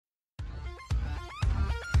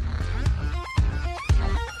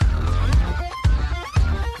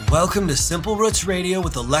Welcome to Simple Roots Radio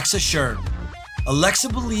with Alexa Sherm. Alexa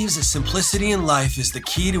believes that simplicity in life is the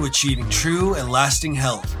key to achieving true and lasting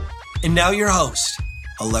health. And now your host,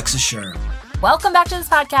 Alexa Sherm. Welcome back to this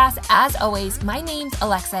podcast. As always, my name's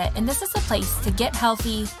Alexa, and this is the place to get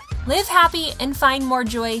healthy, live happy, and find more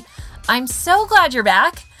joy. I'm so glad you're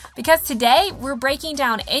back because today we're breaking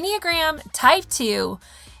down Enneagram Type 2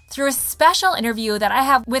 through a special interview that I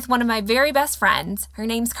have with one of my very best friends. Her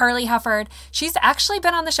name's Carly Hufford. She's actually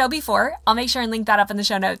been on the show before. I'll make sure and link that up in the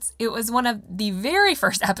show notes. It was one of the very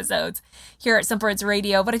first episodes here at Simple Roots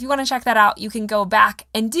Radio. But if you want to check that out, you can go back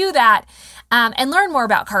and do that and learn more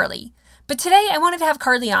about Carly. But today I wanted to have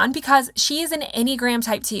Carly on because she is an Enneagram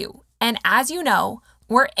Type 2. And as you know,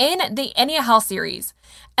 we're in the Enneagram series.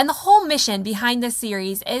 And the whole mission behind this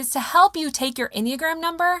series is to help you take your Enneagram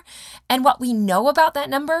number and what we know about that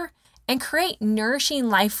number and create nourishing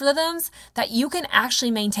life rhythms that you can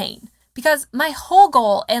actually maintain. Because my whole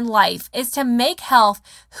goal in life is to make health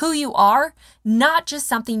who you are, not just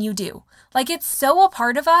something you do. Like, it's so a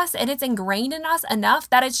part of us and it's ingrained in us enough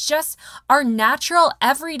that it's just our natural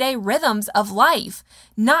everyday rhythms of life,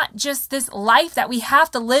 not just this life that we have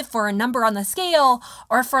to live for a number on the scale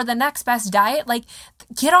or for the next best diet. Like,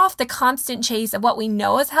 get off the constant chase of what we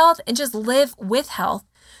know as health and just live with health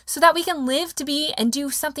so that we can live to be and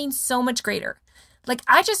do something so much greater. Like,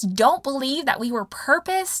 I just don't believe that we were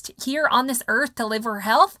purposed here on this earth to live for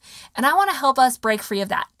health, and I want to help us break free of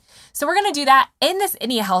that. So we're going to do that in this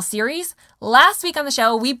Enneagram series. Last week on the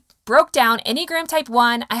show, we broke down Enneagram Type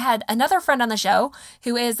 1. I had another friend on the show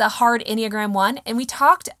who is a hard Enneagram 1, and we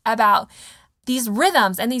talked about these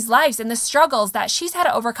rhythms and these lives and the struggles that she's had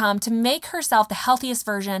to overcome to make herself the healthiest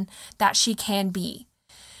version that she can be.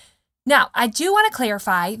 Now, I do want to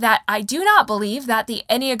clarify that I do not believe that the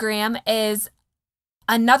Enneagram is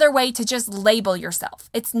another way to just label yourself.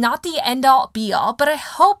 It's not the end all be all, but I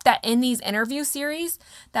hope that in these interview series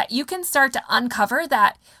that you can start to uncover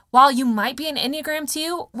that while you might be an Enneagram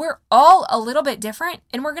 2, we're all a little bit different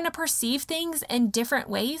and we're going to perceive things in different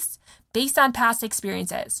ways based on past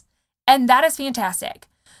experiences. And that is fantastic.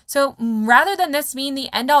 So rather than this being the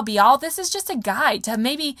end all be all, this is just a guide to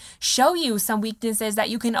maybe show you some weaknesses that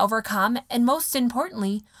you can overcome. And most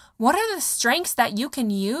importantly, what are the strengths that you can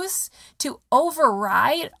use to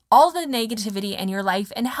override all the negativity in your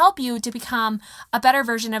life and help you to become a better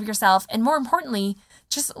version of yourself? And more importantly,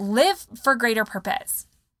 just live for greater purpose.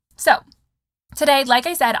 So today, like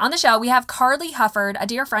I said, on the show, we have Carly Hufford, a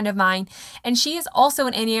dear friend of mine, and she is also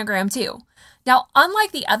an Enneagram 2. Now,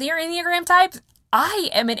 unlike the other Enneagram types, I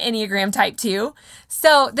am an Enneagram Type 2.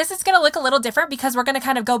 So this is going to look a little different because we're going to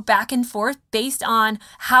kind of go back and forth based on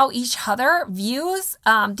how each other views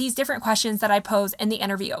these different questions that I pose in the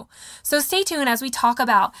interview. So stay tuned as we talk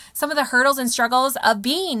about some of the hurdles and struggles of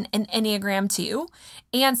being an Enneagram 2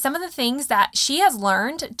 and some of the things that she has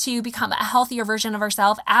learned to become a healthier version of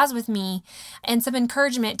herself, as with me, and some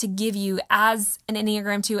encouragement to give you as an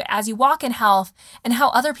Enneagram 2 as you walk in health and how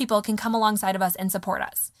other people can come alongside of us and support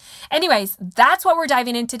us. Anyways, that's what we're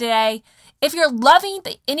diving into today. If you're loving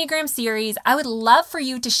the Enneagram series, I would love for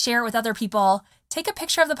you to share it with other people. Take a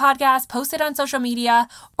picture of the podcast, post it on social media,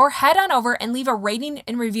 or head on over and leave a rating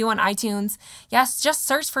and review on iTunes. Yes, just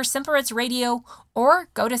search for Simple Roots Radio or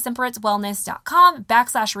go to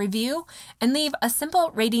simplerootswellness.com/review and leave a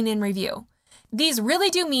simple rating and review. These really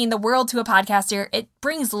do mean the world to a podcaster. It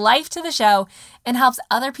brings life to the show and helps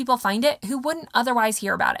other people find it who wouldn't otherwise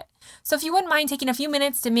hear about it. So if you wouldn't mind taking a few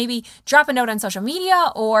minutes to maybe drop a note on social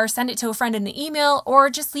media or send it to a friend in an email or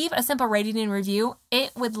just leave a simple rating and review,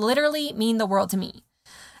 it would literally mean the world to me.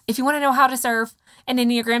 If you want to know how to serve an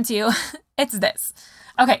Enneagram 2, it's this.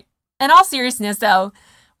 Okay, in all seriousness though,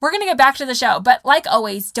 we're going to get back to the show, but like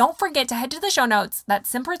always, don't forget to head to the show notes.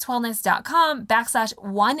 That's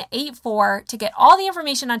simplerootswellness.com/184 to get all the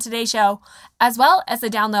information on today's show, as well as the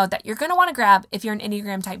download that you're going to want to grab if you're an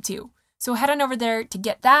Enneagram Type 2. So head on over there to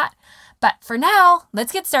get that. But for now,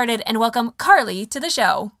 let's get started and welcome Carly to the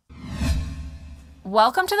show.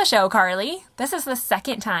 Welcome to the show, Carly. This is the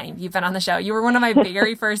second time you've been on the show. You were one of my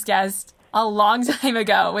very first guests a long time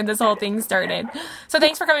ago when this whole thing started. So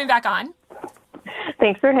thanks for coming back on.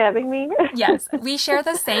 Thanks for having me. Yes, we share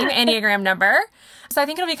the same Enneagram number. So I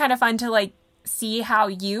think it'll be kind of fun to see how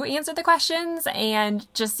you answer the questions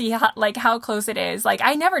and just see how close it is.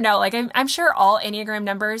 I never know. I'm sure all Enneagram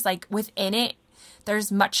numbers, within it,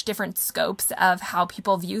 there's much different scopes of how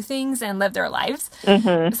people view things and live their lives.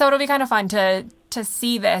 Mm-hmm. So it'll be kind of fun to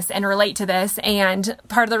see this and relate to this. And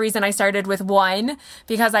part of the reason I started with 1,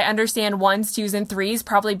 because I understand 1s, 2s, and 3s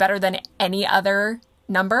probably better than any other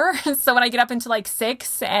number. So when I get up into like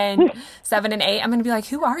 6 and 7 and 8, I'm going to be like,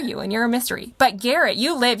 who are you? And you're a mystery. But Garrett,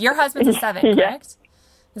 your husband's a 7, correct?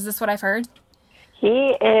 Is this what I've heard? He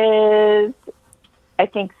is, I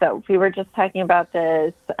think so. We were just talking about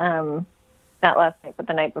this, not last night, but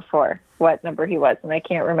the night before, what number he was. And I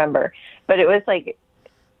can't remember. But it was like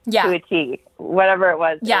to a T, whatever it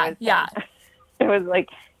was. Yeah. It was like,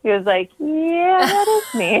 he was like, yeah, that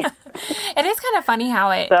is me. It is kind of funny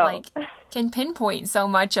how it like can pinpoint so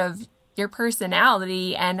much of your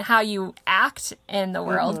personality and how you act in the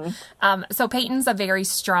world. So Peyton's a very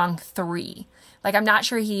strong 3. Like, I'm not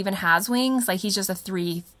sure he even has wings. Like, he's just a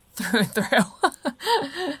 3 through and through.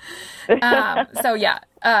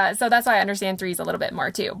 So that's why I understand 3s a little bit more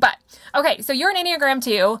too. But okay, so you're an Enneagram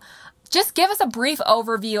 2. Just give us a brief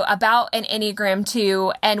overview about an Enneagram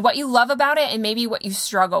 2 and what you love about it and maybe what you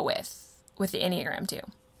struggle with the Enneagram 2.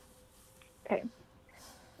 Okay.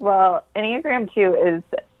 Well, Enneagram 2 is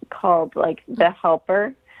called like the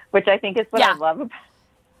helper, which I think is what I love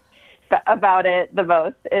about it the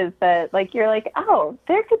most, is that like you're like, oh,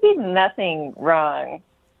 there could be nothing wrong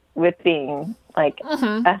with being like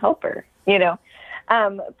a helper, you know?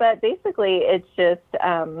 But basically it's just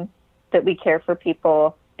that we care for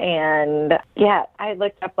people. And I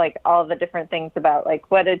looked up like all the different things about like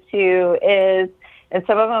what a 2 is, and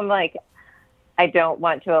some of them like I don't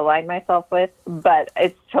want to align myself with, but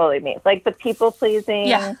it's totally me. Like the people pleasing.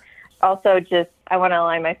 Yeah. Also just, I want to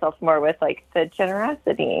align myself more with like the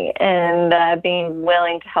generosity and being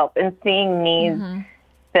willing to help and seeing needs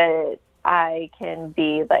that I can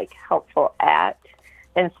be like helpful at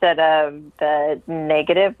instead of the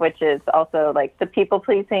negative, which is also like the people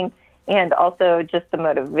pleasing and also just the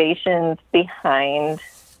motivations behind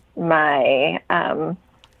my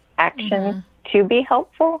actions to be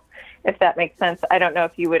helpful, if that makes sense. I don't know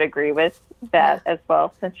if you would agree with that as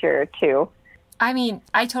well, since you're a 2. I mean,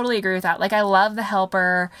 I totally agree with that. Like, I love the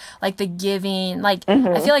helper, like the giving, like,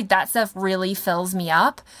 I feel like that stuff really fills me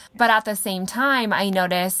up. But at the same time, I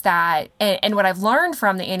notice that, and what I've learned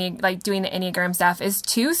from doing the Enneagram stuff is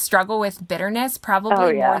to struggle with bitterness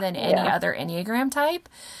probably more than any other Enneagram type,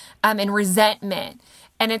 and resentment.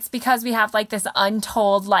 And it's because we have like this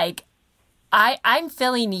untold, like, I'm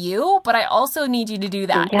feeling you, but I also need you to do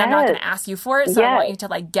that. Yes. And I'm not going to ask you for it. So I want you to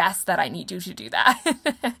like guess that I need you to do that.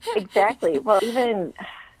 Exactly. Well, even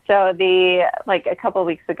so a couple of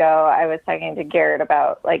weeks ago, I was talking to Garrett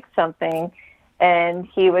about like something, and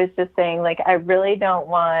he was just saying like, I really don't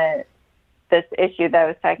want this issue that I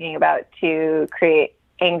was talking about to create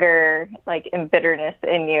anger, like, and bitterness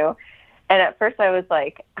in you. And at first I was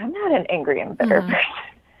like, I'm not an angry and bitter person.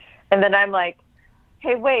 And then I'm like,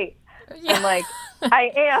 hey, wait. Yeah. I'm like,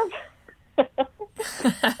 I am.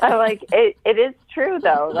 I'm like, it is true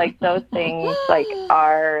though. Like those things like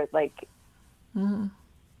are like in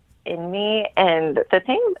me. And the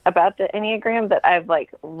thing about the Enneagram that I've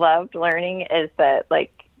like loved learning is that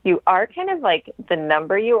like you are kind of like the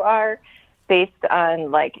number you are based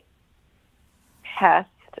on like past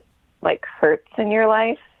like hurts in your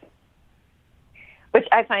life, which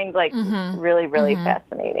I find like really, really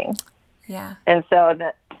fascinating. Yeah. And so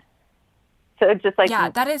just like, yeah,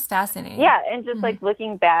 that is fascinating. Yeah. And just like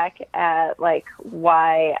looking back at like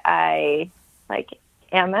why I like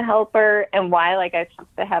am a helper and why like I have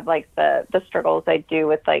to have like the struggles I do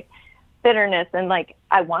with like bitterness and like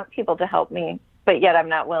I want people to help me, but yet I'm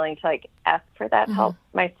not willing to like ask for that help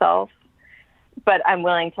myself. But I'm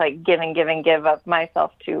willing to like give up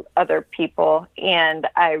myself to other people. And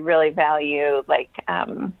I really value like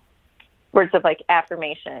words of like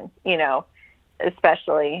affirmation, you know,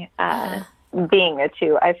 especially being a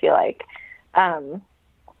 2, I feel like,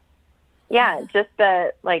 just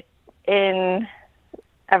that like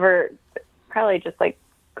probably just like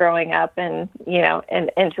growing up and, you know,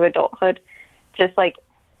 and into adulthood, just like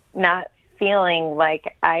not feeling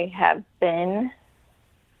like I have been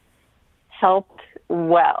helped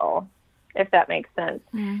well, if that makes sense.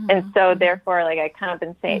 And so therefore, like I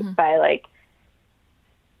compensate by like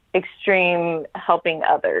extreme helping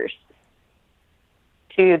others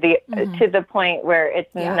to the point where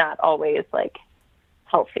it's not always like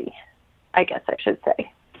healthy, I guess I should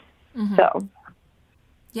say. So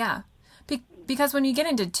because when you get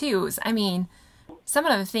into 2s, I mean, some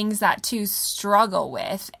of the things that 2s struggle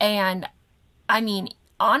with, and I mean,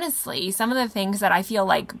 honestly, some of the things that I feel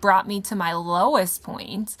like brought me to my lowest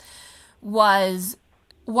points was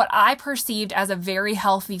what I perceived as a very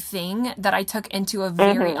healthy thing that I took into a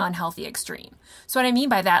very unhealthy extreme. So what I mean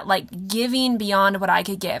by that, like giving beyond what I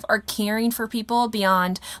could give or caring for people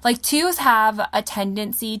beyond, like 2s have a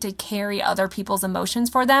tendency to carry other people's emotions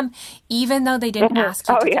for them, even though they didn't ask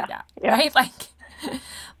you to do that. Yeah. Right? Like,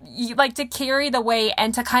 you like to carry the weight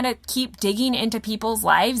and to kind of keep digging into people's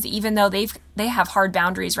lives, even though they have hard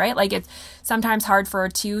boundaries, right? Like it's sometimes hard for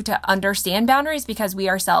two to understand boundaries because we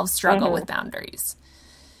ourselves struggle with boundaries.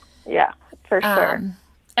 Yeah, for sure.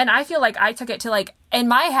 And I feel like I took it to like, in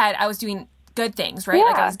my head, I was doing good things, right?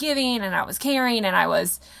 Like I was giving and I was caring and I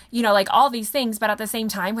was, like all these things, but at the same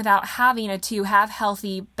time, without having to have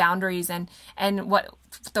healthy boundaries and what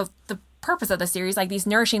the purpose of the series, like these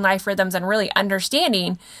nourishing life rhythms and really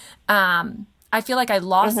understanding, I feel like I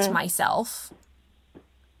lost myself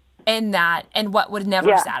in that and what would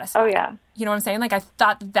never satisfy. Oh, yeah. You know what I'm saying? Like I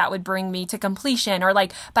thought that would bring me to completion, or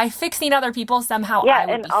like by fixing other people, somehow I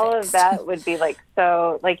would be all fixed. Of that would be like,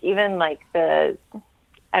 so like even like the,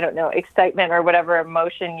 I don't know, excitement or whatever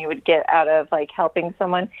emotion you would get out of like helping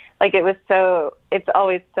someone. Like it's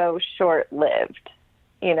always so short lived,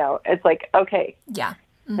 it's like, okay,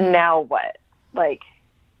 now what? Like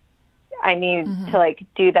I need to like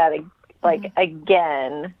do that like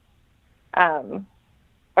again,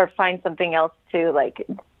 or find something else to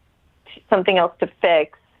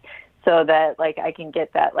fix so that like I can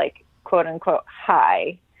get that like quote unquote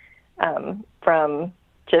high, from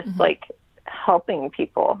just like helping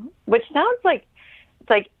people, which sounds like it's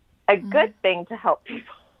like a good thing to help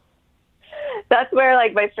people. That's where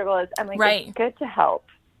like my struggle is. I'm like, it's good to help,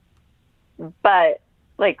 but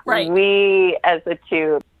like we as the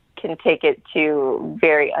two can take it to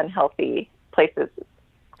very unhealthy places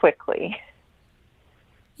quickly.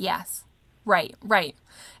 Yes. Right.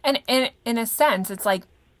 And in a sense, it's like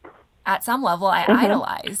at some level I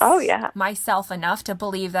idolize myself enough to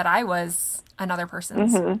believe that I was another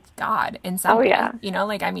person's God in some way.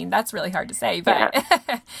 Like, I mean, that's really hard to say, but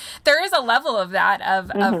there is a level of that,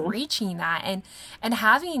 of reaching that and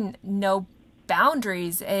having no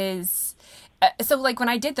boundaries is, so like when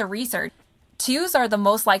I did the research, twos are the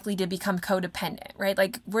most likely to become codependent, right?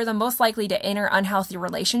 Like we're the most likely to enter unhealthy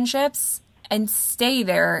relationships and stay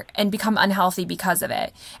there and become unhealthy because of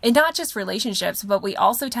it. And not just relationships, but we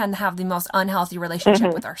also tend to have the most unhealthy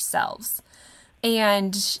relationship with ourselves.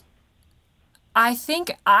 And I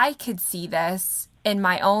think I could see this in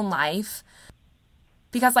my own life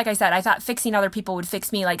because, like I said, I thought fixing other people would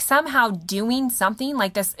fix me. Like somehow doing something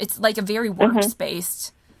like this, it's like a very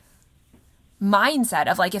works-based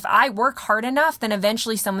mindset of like, if I work hard enough, then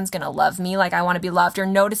eventually someone's going to love me like I want to be loved, or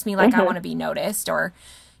notice me like I want to be noticed, or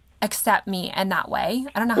accept me in that way.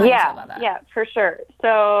 I don't know how you feel about that. Yeah, for sure.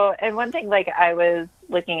 So, and one thing like I was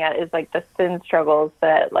looking at is like the sin struggles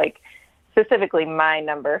that like specifically my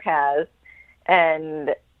number has.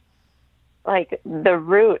 And like the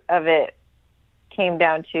root of it came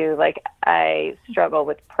down to like, I struggle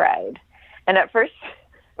with pride. And at first,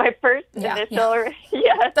 my first initial, doesn't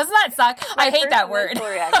that suck? I hate that word.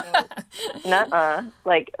 Reaction was, nuh-uh,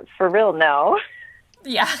 like for real, no.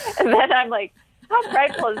 Yeah. And then I'm like, how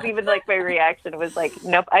prideful is even like my reaction was like,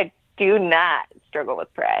 nope, I do not struggle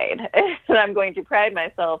with pride. And I'm going to pride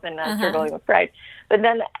myself in not struggling with pride. But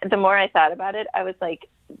then the more I thought about it, I was like,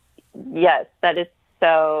 yes, that is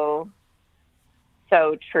so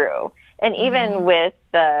true. And even with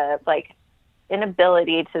the like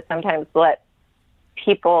inability to sometimes let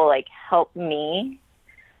people like help me,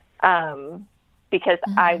 because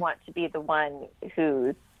I want to be the one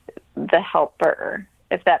who's the helper,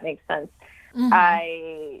 if that makes sense.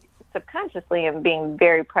 I subconsciously am being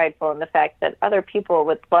very prideful in the fact that other people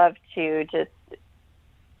would love to just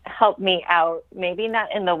help me out, maybe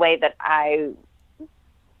not in the way that I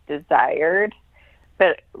desired,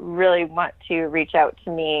 but really want to reach out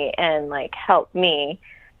to me and like help me.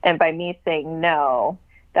 And by me saying no,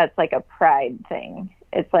 that's like a pride thing.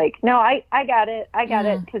 It's like, no, I got it. I got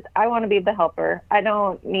it because I want to be the helper. I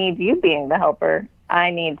don't need you being the helper.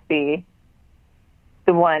 I need to be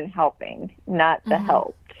the one helping, not the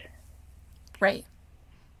helped. Right.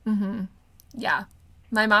 Yeah.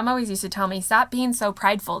 My mom always used to tell me, stop being so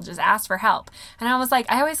prideful, just ask for help. And I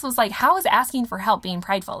always was like, how is asking for help being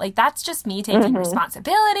prideful? Like, that's just me taking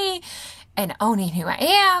responsibility and owning who I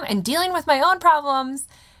am and dealing with my own problems.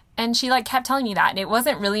 And she like kept telling me that. And it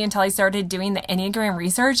wasn't really until I started doing the Enneagram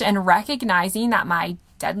research and recognizing that my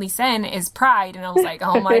deadly sin is pride. And I was like,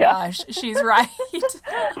 oh my gosh, she's right. This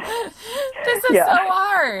is so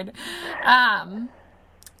hard.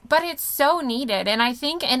 But it's so needed. And I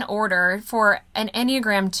think in order for an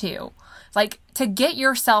Enneagram 2, like to get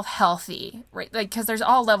yourself healthy, right? Like, because there's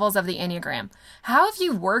all levels of the Enneagram. How have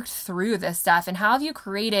you worked through this stuff? And how have you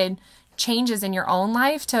created changes in your own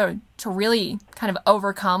life to really kind of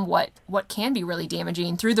overcome what can be really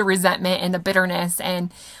damaging through the resentment and the bitterness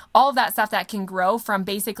and all of that stuff that can grow from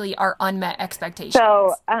basically our unmet expectations?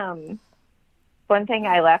 So, one thing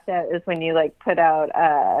I laughed at is when you like put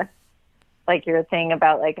out like your thing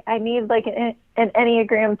about like I need like an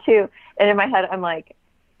Enneagram 2, and in my head I'm like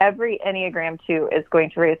every Enneagram 2 is going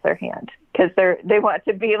to raise their hand because they want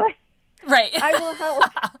to be like right. I will help.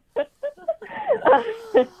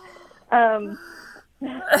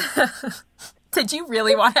 Did you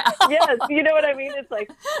really want to help? Yes, you know what I mean. It's like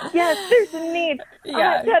yes, there's a need.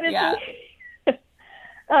 Yeah, that is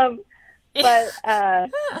a need. But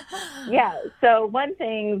yeah. So one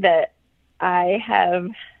thing that I have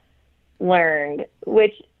learned,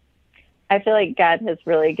 which I feel like God has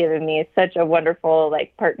really given me such a wonderful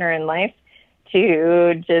like partner in life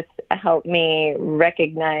to just help me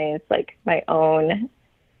recognize like my own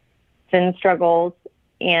sin struggles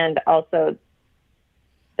and also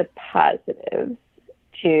the positives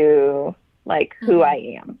to like who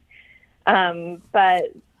I am.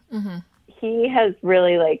 But he has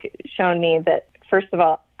really like shown me that first of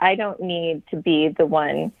all, I don't need to be the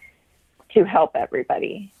one to help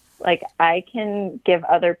everybody. Like I can give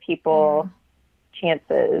other people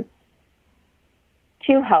chances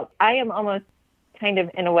to help. I am almost kind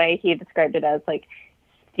of in a way he described it as like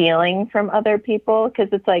stealing from other people because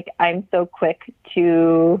it's like I'm so quick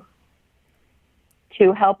to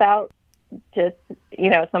help out. Just, you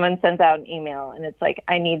know, someone sends out an email and it's like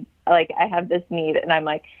I have this need and I'm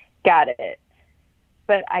like, got it.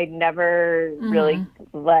 But I never really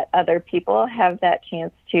let other people have that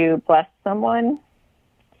chance to bless someone.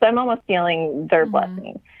 So I'm almost feeling their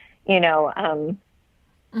blessing, you know,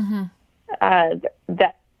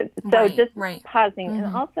 pausing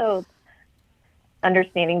and also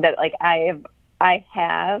understanding that like I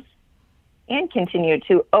have and continue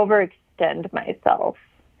to overextend myself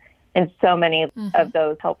in so many of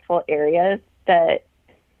those helpful areas that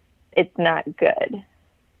it's not good,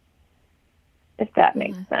 if that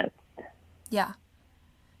makes sense. Yeah.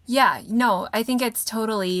 Yeah, no, I think it's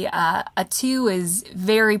totally, a 2 is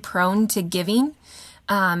very prone to giving.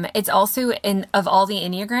 It's also of all the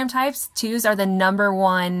Enneagram types, 2s are the number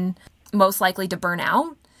one most likely to burn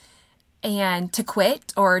out and to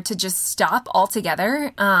quit or to just stop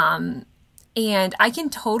altogether. And I can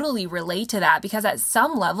totally relate to that because at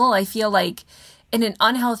some level, I feel like in an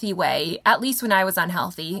unhealthy way, at least when I was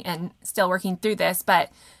unhealthy and still working through this,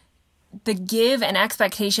 but the give and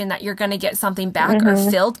expectation that you're going to get something back or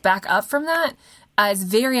filled back up from that is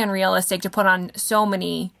very unrealistic to put on so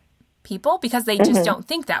many people because they just don't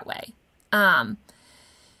think that way. But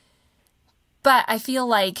I feel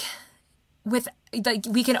like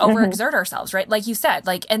we can overexert ourselves, right? Like you said,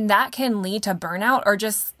 like, and that can lead to burnout or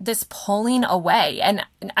just this pulling away. And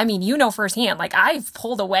I mean, you know, firsthand, like I've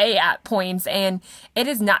pulled away at points and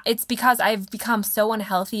it's because I've become so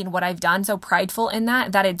unhealthy in what I've done, so prideful in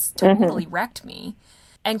that it's totally wrecked me.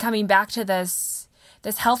 And coming back to this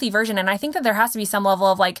healthy version. And I think that there has to be some level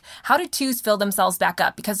of like, how do 2s fill themselves back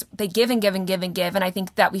up? Because they give and give and give and give. And I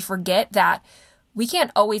think that we forget that we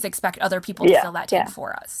can't always expect other people to fill that tank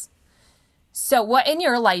for us. So what in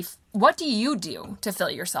your life, what do you do to fill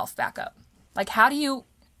yourself back up? Like, how do you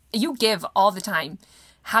give all the time?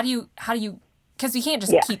 How do you, because we can't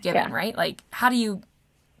just keep giving, right? Like, how do you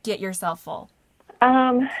get yourself full?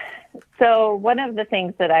 So one of the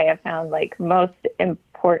things that I have found like most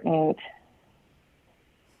important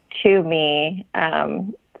to me,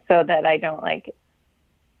 so that I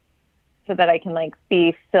can like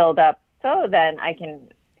be filled up so then I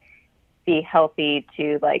can be healthy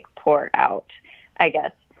to like pour out, I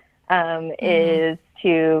guess, is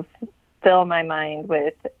to fill my mind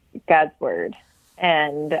with God's word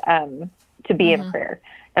and to be in prayer.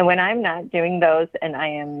 And when I'm not doing those and I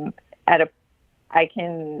am I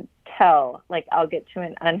can tell, like I'll get to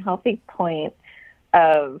an unhealthy point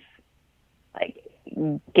of like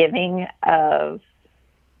giving of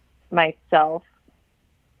myself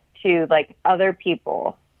to like other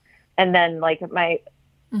people. And then like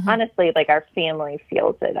honestly, like our family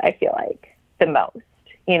feels it, I feel like the most,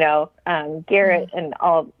 you know, Garrett and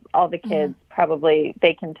all the kids probably,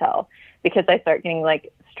 they can tell because I start getting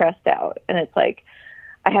like stressed out and it's like,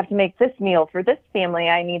 I have to make this meal for this family.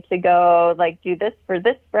 I need to go like do this for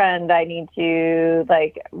this friend. I need to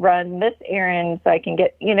like run this errand so I can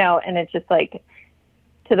get, you know, and it's just like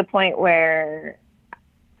to the point where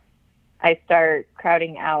I start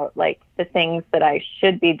crowding out like the things that I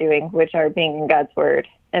should be doing, which are being in God's word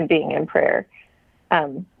and being in prayer,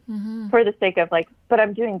 for the sake of like, but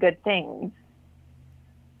I'm doing good things.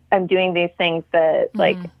 I'm doing these things that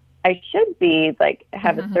like I should be like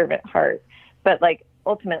have a servant heart, but like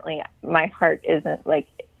ultimately my heart isn't like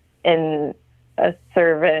in a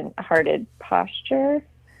servant hearted posture.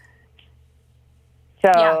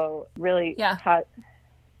 So really,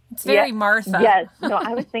 It's very Martha. Yes. No,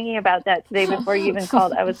 I was thinking about that today before you even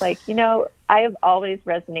called. I was like, I have always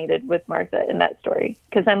resonated with Martha in that story.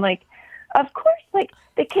 Because I'm like, of course, like,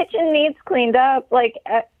 the kitchen needs cleaned up. Like,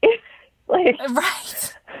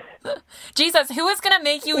 right. Jesus, who is going to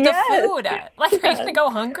make you the food? Like, are you going to go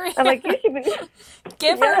hungry? I'm like, you should be...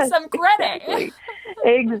 Give her some credit.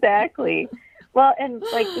 Exactly. Well, and,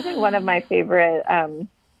 like, even one of my favorite...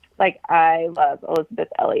 I love Elizabeth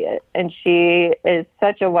Elliot, and she is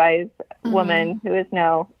such a wise woman who is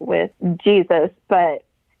now with Jesus. But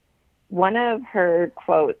one of her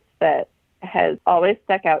quotes that has always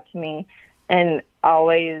stuck out to me and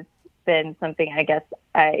always been something I guess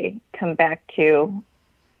I come back to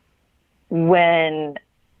when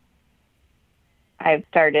I've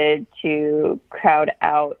started to crowd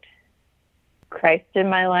out Christ in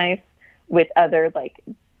my life with other, like,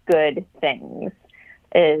 good things.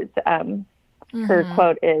 Is her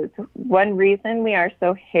quote is, "One reason we are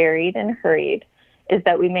so harried and hurried is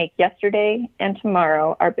that we make yesterday and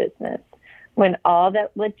tomorrow our business, when all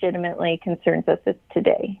that legitimately concerns us is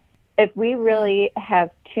today. If we really have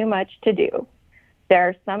too much to do, there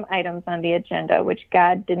are some items on the agenda which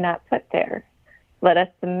God did not put there. Let us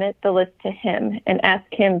submit the list to Him and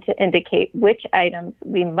ask Him to indicate which items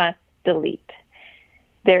we must delete.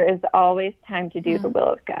 There is always time to do the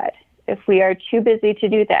will of God. If we are too busy to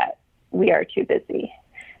do that, we are too busy."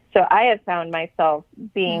 So I have found myself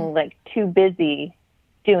being like too busy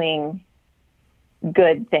doing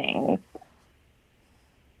good things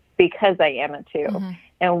because I am a two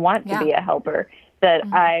and want to be a helper, that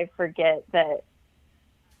I forget that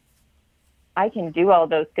I can do all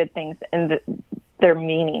those good things and they're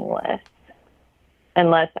meaningless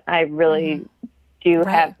unless I really do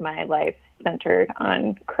have my life centered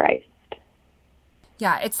on Christ.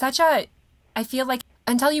 Yeah, it's I feel like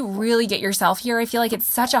until you really get yourself here, I feel like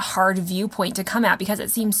it's such a hard viewpoint to come at because it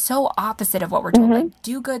seems so opposite of what we're told. Like,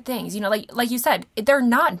 do good things. Like you said, they're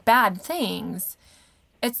not bad things.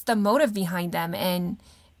 It's the motive behind them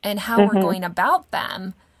and how we're going about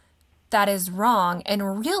them that is wrong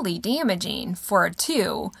and really damaging for a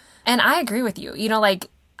two. And I agree with you.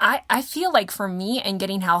 I feel like for me and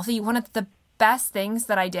getting healthy, one of the best things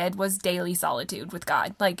that I did was daily solitude with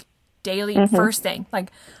God. Like, daily first thing.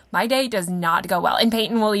 Like, my day does not go well. And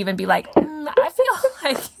Peyton will even be like, I feel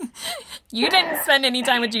like you didn't spend any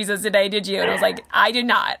time with Jesus today, did you? And I was like, I did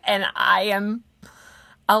not. And I am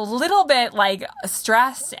a little bit like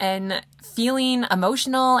stressed and feeling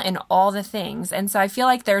emotional and all the things. And so I feel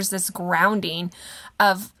like there's this grounding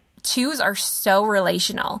of twos are so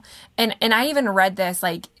relational. And I even read this,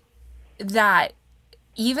 like, that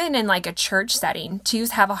even in like a church setting,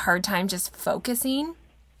 twos have a hard time just focusing.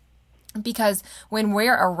 Because when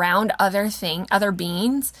we're around other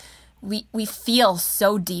beings, we feel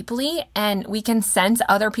so deeply and we can sense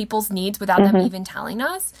other people's needs without them even telling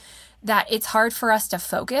us, that it's hard for us to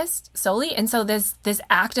focus solely. And so this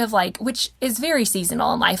act of, like, which is very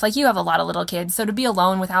seasonal in life, like, you have a lot of little kids, so to be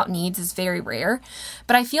alone without needs is very rare.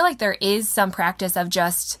 But I feel like there is some practice of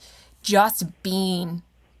just being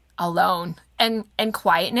alone and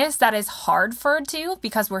quietness that is hard for two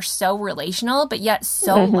because we're so relational, but yet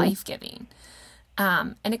so life-giving.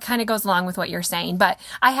 And it kind of goes along with what you're saying. But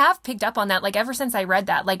I have picked up on that, like, ever since I read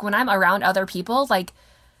that. Like, when I'm around other people, like,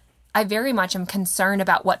 I very much am concerned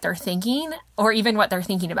about what they're thinking, or even what they're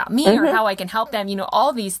thinking about me, or how I can help them.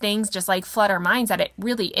 All these things just, like, flood our minds, that it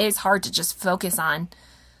really is hard to just focus on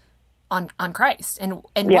Christ and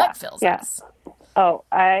what fills us. Oh,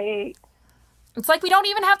 It's like we don't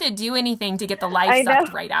even have to do anything to get the life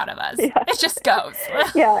sucked right out of us. Yeah. It just goes.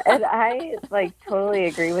 Yeah, and I, like, totally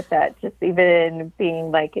agree with that. Just even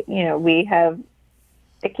being, like, we have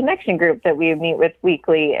a connection group that we meet with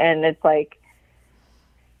weekly, and it's like,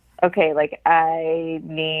 okay, like, I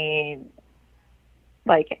need,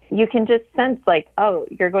 like, you can just sense, like, oh,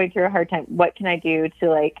 you're going through a hard time. What can I do to,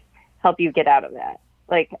 like, help you get out of that?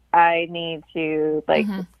 Like, I need to, like,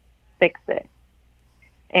 fix it.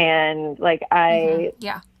 And, like, and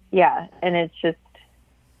it's just,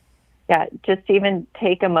 just even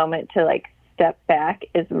take a moment to, like, step back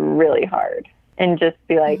is really hard, and just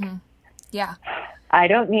be like, I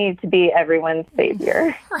don't need to be everyone's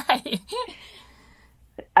savior. Right.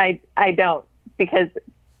 I don't, because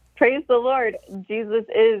praise the Lord, Jesus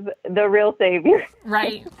is the real savior.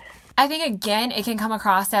 Right. I think, again, it can come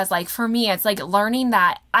across as, like, for me, it's like learning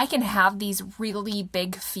that I can have these really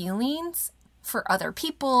big feelings for other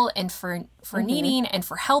people and for needing and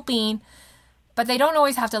for helping, but they don't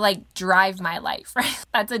always have to, like, drive my life, right?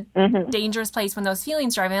 That's a dangerous place when those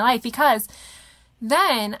feelings drive my life, because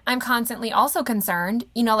then I'm constantly also concerned,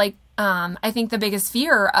 like, I think the biggest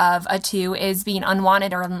fear of a 2 is being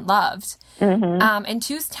unwanted or unloved. And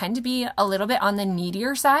 2s tend to be a little bit on the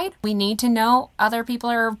needier side. We need to know other people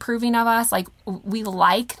are approving of us. Like, we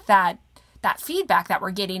like that feedback that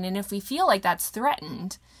we're getting. And if we feel like that's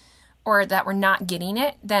threatened or that we're not getting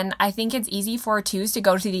it, then I think it's easy for 2s to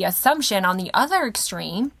go to the assumption on the other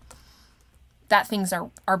extreme that things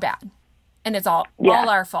are bad. And it's all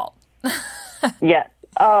our fault. Yes.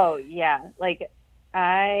 Oh, yeah. Like,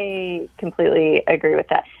 I completely agree with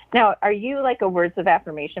that. Now, are you like a words of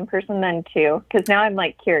affirmation person then too? Because now I'm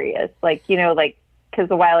like curious, like, you know, like, because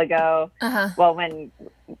a while ago, well, when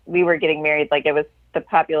we were getting married, like it was the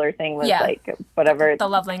popular thing was like whatever the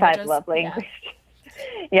love languages. 5 love languages.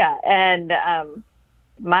 Yeah, and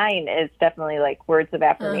mine is definitely like words of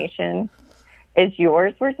affirmation. Is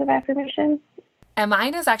yours words of affirmation? And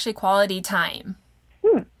mine is actually quality time.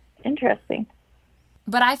 Interesting.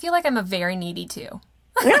 But I feel like I'm a very needy 2.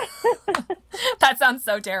 That sounds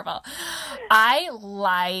so terrible. I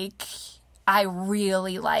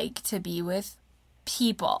really like to be with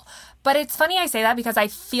people. But it's funny I say that because I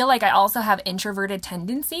feel like I also have introverted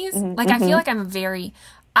tendencies. Like, I feel like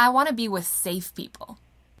I want to be with safe people.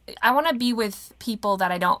 I want to be with people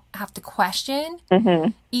that I don't have to question,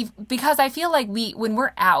 because I feel like when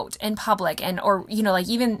we're out in public or, you know, like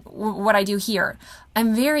even what I do here,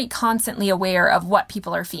 I'm very constantly aware of what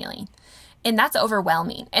people are feeling, and that's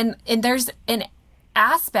overwhelming. And there's an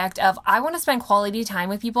aspect of, I want to spend quality time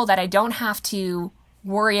with people that I don't have to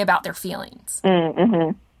worry about their feelings.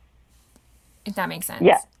 If that makes sense.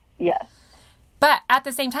 Yes. Yes. But at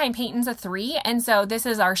the same time, Peyton's a 3, and so this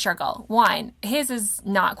is our struggle. 1, his is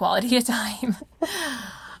not quality of time.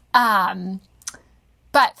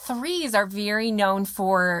 But 3s are very known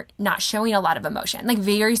for not showing a lot of emotion, like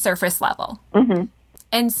very surface level.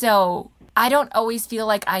 And so I don't always feel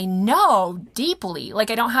like I know deeply, like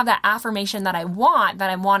I don't have that affirmation that I'm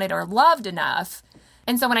wanted or loved enough.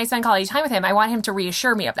 And so when I spend quality time with him, I want him to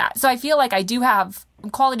reassure me of that. So I feel like I do have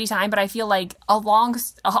quality time, but I feel like along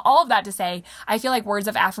all of that to say, I feel like words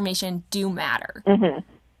of affirmation do matter.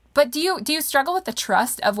 But do you struggle with the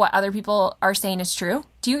trust of what other people are saying is true?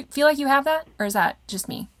 Do you feel like you have that? Or is that just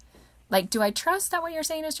me? Like, do I trust that what you're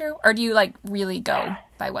saying is true? Or do you like really go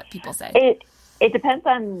by what people say? It depends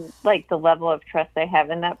on like the level of trust I have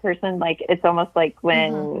in that person. Like, it's almost like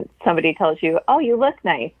when somebody tells you, "Oh, you look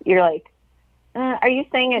nice." You're like, are you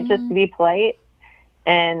saying it just to be polite?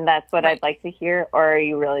 And that's what I'd like to hear. Or are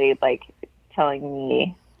you really like telling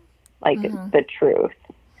me like the truth?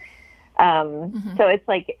 So it's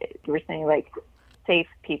like you were saying, like safe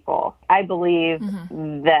people. I believe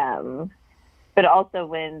them, but also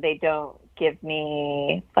when they don't give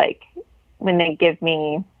me when they give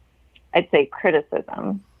me, I'd say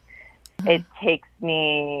criticism, it takes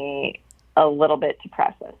me a little bit to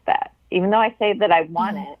process that. Even though I say that I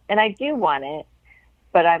want it, and I do want it,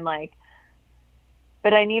 but I'm like,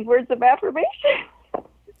 but I need words of affirmation.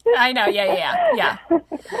 I know. Yeah.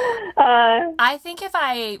 I think if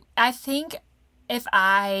I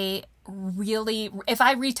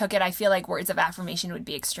retook it, I feel like words of affirmation would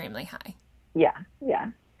be extremely high. Yeah.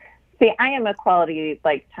 See, I am a quality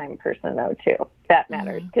time person though too. That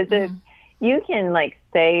matters, because if you can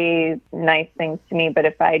say nice things to me, but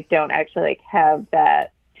if I don't actually have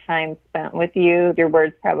that time spent with you, your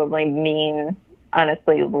words probably mean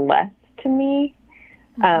honestly less to me.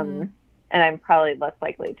 And I'm probably less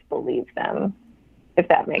likely to believe them, if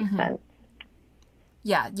that makes sense.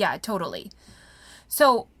 Yeah, totally.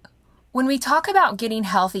 So when we talk about getting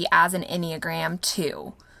healthy as an Enneagram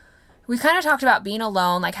 2, we kind of talked about being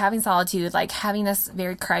alone, having solitude, having this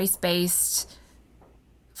very Christ-based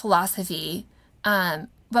philosophy. But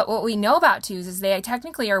what we know about 2s is they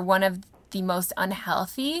technically are one of the most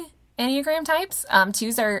unhealthy Enneagram types.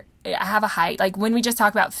 2s have a high, when we just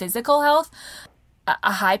talk about physical health,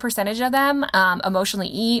 a high percentage of them emotionally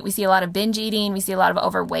eat. We see a lot of binge eating. We see a lot of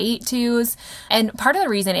overweight 2s. And part of the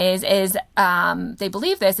reason is they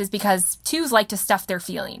believe this is because 2s like to stuff their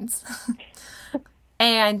feelings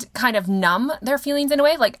and kind of numb their feelings in a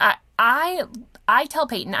way. I tell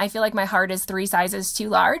Peyton, I feel like my heart is 3 sizes too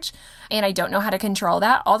large and I don't know how to control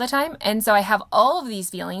that all the time. And so I have all of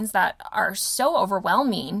these feelings that are so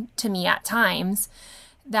overwhelming to me at times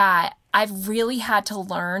that I've really had to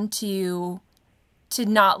learn to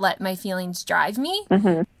not let my feelings drive me,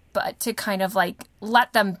 but to kind of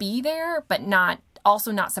let them be there, but not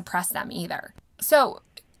suppress them either. So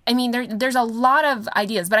I mean, there's a lot of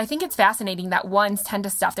ideas, but I think it's fascinating that ones tend to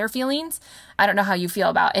stuff their feelings. I don't know how you feel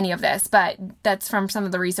about any of this, but that's from some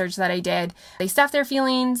of the research that I did. They stuff their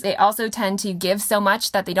feelings. They also tend to give so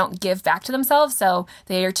much that they don't give back to themselves. So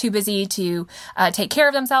they are too busy to take care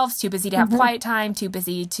of themselves, too busy to have quiet time, too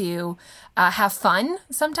busy to have fun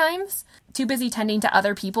sometimes, too busy tending to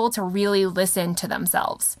other people to really listen to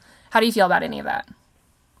themselves. How do you feel about any of that?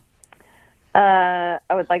 I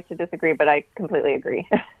would like to disagree, but I completely agree.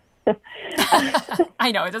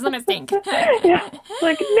 I know, it doesn't stink. Yeah.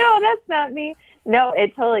 Like, no, that's not me. No,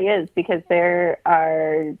 it totally is, because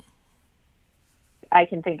I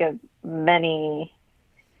can think of many,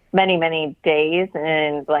 many, many days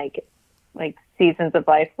and like seasons of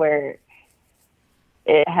life where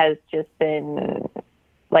it has just been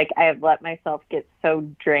like I have let myself get so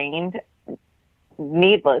drained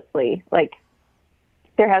needlessly. Like,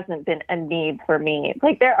 there hasn't been a need for me.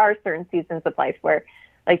 Like, there are certain seasons of life where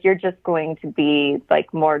like you're just going to be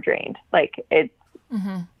like more drained. Like, it's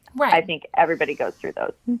right. I think everybody goes through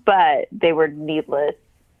those, but they were needless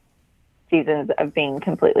seasons of being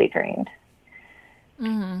completely drained.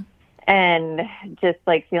 And just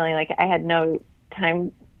like feeling like I had no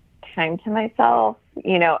time to myself,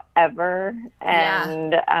 ever.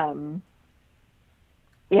 And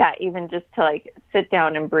even just to like sit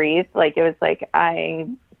down and breathe. Like, it was like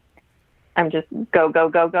I'm just go,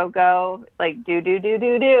 like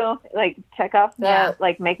do, like check off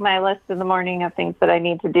like make my list in the morning of things that I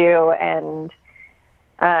need to do and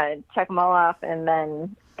check them all off, and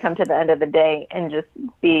then come to the end of the day and just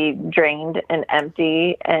be drained and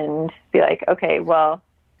empty and be like, okay, well,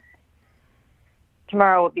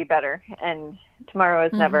 tomorrow will be better. And tomorrow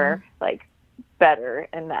is never like better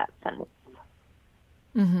in that sense.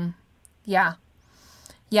 Yeah.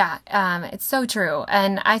 It's so true.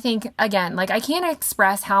 And I think, again, like, I can't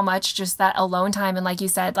express how much just that alone time and, like you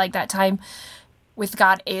said, like that time with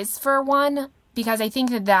God is for one, because I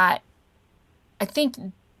think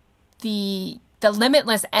the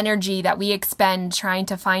limitless energy that we expend trying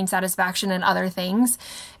to find satisfaction in other things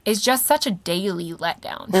is just such a daily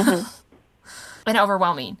letdown and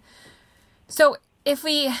overwhelming. So if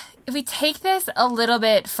we take this a little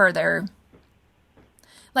bit further,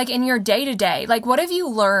 like in your day-to-day, like what have you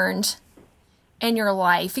learned in your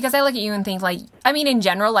life? Because I look at you and think, like, I mean, in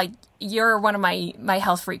general, like, you're one of my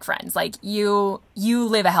health freak friends. Like, you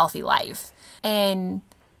live a healthy life. And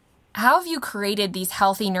how have you created these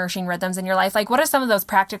healthy, nourishing rhythms in your life? Like, what are some of those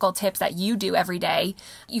practical tips that you do every day?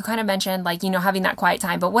 You kind of mentioned, like, having that quiet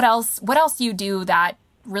time, but what else do you do that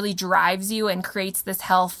really drives you and creates this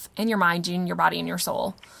health in your mind, in your body, and your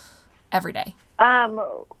soul every day?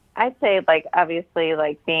 I'd say, like, obviously,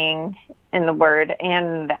 like, being in the Word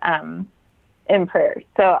and in prayer.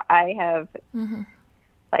 So I have,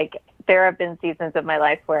 like, there have been seasons of my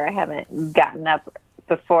life where I haven't gotten up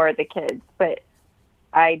before the kids, but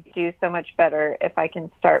I do so much better if I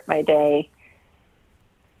can start my day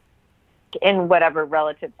in whatever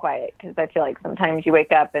relative quiet, because I feel like sometimes you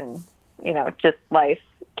wake up and, just life,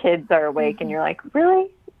 kids are awake and you're like,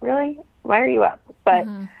 really? Why are you up? But,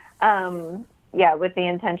 with the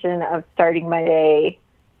intention of starting my day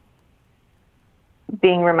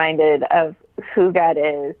being reminded of who God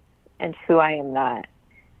is and who I am not,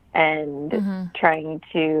 and trying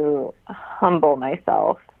to humble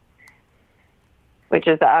myself, which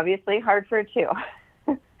is obviously hard for two.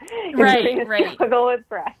 Right. Struggle with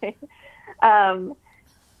pride.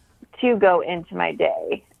 To go into my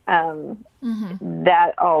day.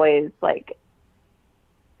 That always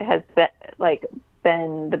has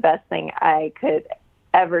been the best thing I could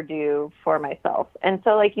ever do for myself. And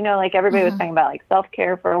so everybody was talking about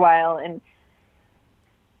self-care for a while, and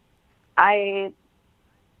I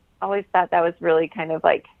always thought that was really kind of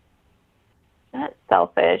not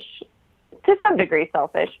selfish, to some degree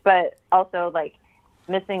selfish, but also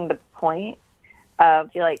missing the point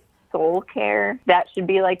of soul care. That should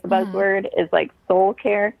be the buzzword, is soul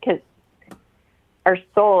care, because our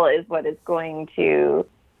soul is what is going to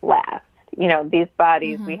last. These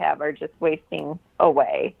bodies we have are just wasting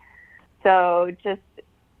away. So just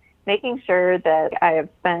making sure that I have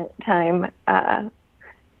spent time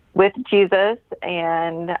with Jesus,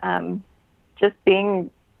 and just being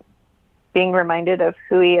reminded of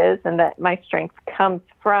who he is, and that my strength comes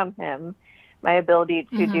from him. My ability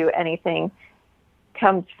to do anything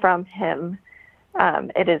comes from him.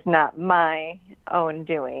 It is not my own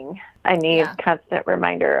doing. I need a constant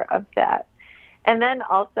reminder of that. And then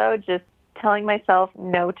also just telling myself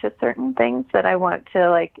no to certain things that I want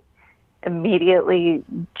to immediately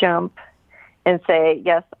jump and say,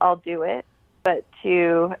 yes, I'll do it.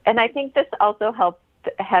 And I think this also helped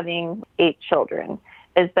having 8 children,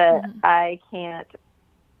 is that I can't,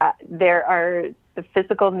 there are the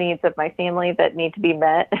physical needs of my family that need to be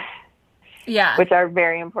met, which are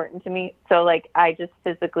very important to me. So like, I just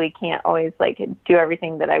physically can't always like do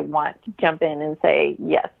everything that I want to jump in and say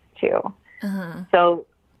yes to. So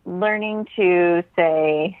learning to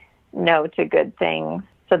say no to good things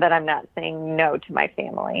so that I'm not saying no to my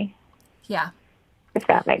family. Yeah. If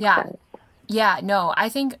that makes sense. Yeah, no, I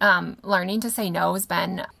think learning to say no has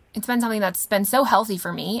been, it's been something that's been so healthy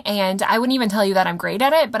for me. And I wouldn't even tell you that I'm great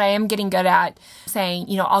at it, but I am getting good at saying,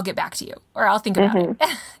 you know, I'll get back to you or I'll think about it.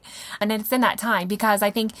 And it's in that time, because I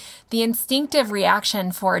think the instinctive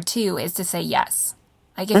reaction for a 2 is to say yes.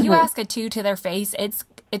 Like if you ask a 2 to their face, it's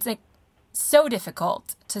like so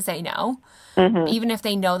difficult to say no, even if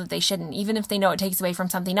they know that they shouldn't, even if they know it takes away from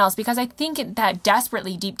something else, because I think that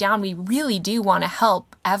desperately deep down, we really do want to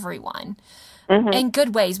help everyone in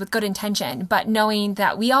good ways with good intention, but knowing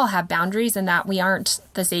that we all have boundaries and that we aren't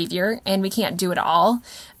the savior and we can't do it all.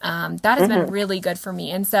 That has been really good for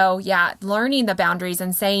me. And so, yeah, learning the boundaries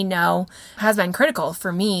and saying no has been critical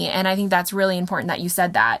for me. And I think that's really important that you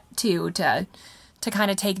said that too, to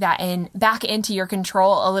kind of take that back into your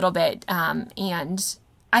control a little bit. And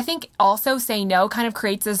I think also saying no kind of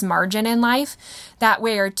creates this margin in life that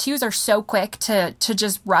where 2s are so quick to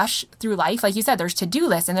just rush through life. Like you said, there's to-do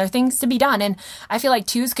lists and there are things to be done. And I feel like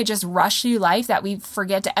 2s could just rush through life that we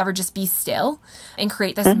forget to ever just be still and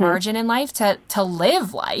create this margin in life to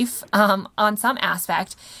live life on some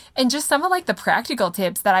aspect. And just some of like the practical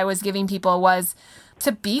tips that I was giving people was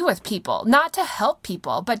to be with people, not to help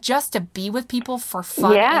people, but just to be with people for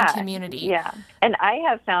fun and community. Yeah. And I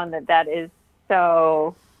have found that is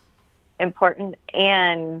so important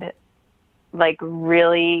and like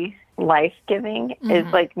really life-giving is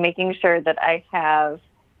like making sure that I have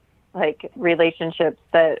like relationships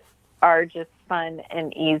that are just fun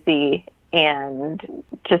and easy and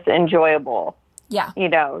just enjoyable. Yeah. You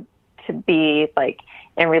know, to be like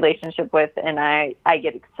in relationship with, and I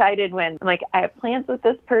get excited when like I have plans with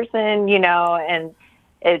this person, you know, and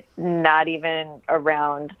it's not even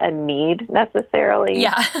around a need necessarily.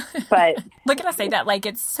 Yeah. But look at us say that like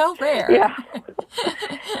it's so rare. Yeah.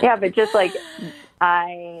 Yeah, but just like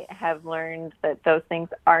I have learned that those things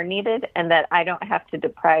are needed and that I don't have to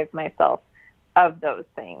deprive myself of those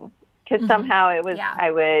things. Because somehow it was,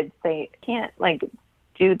 I would say, can't like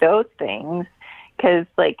do those things. Because,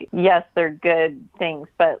 like, yes, they're good things,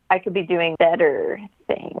 but I could be doing better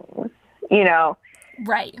things, you know?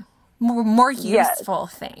 Right. More useful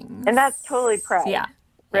things. And that's totally pride. Yeah.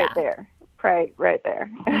 There. Pride right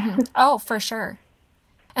there. Oh, for sure.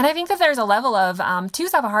 And I think that there's a level of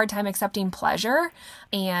 2s have a hard time accepting pleasure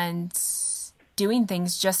and doing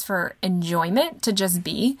things just for enjoyment, to just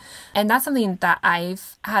be. And that's something that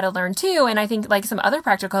I've had to learn too. And I think like some other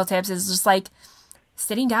practical tips is just like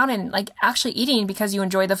sitting down and like actually eating because you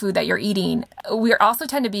enjoy the food that you're eating. We also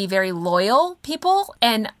tend to be very loyal people.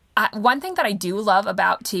 And one thing that I do love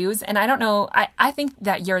about 2s, and I don't know, I think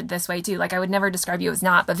that you're this way too. Like I would never describe you as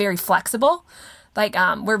not, but very flexible. Like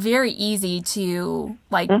we're very easy to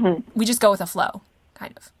like, we just go with the flow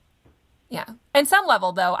kind of. Yeah. And some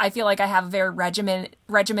level though, I feel like I have a very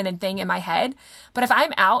regimented thing in my head. But if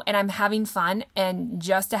I'm out and I'm having fun and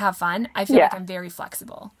just to have fun, I feel like I'm very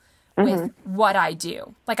flexible with what I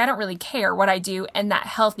do. Like, I don't really care what I do in that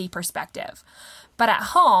healthy perspective. But at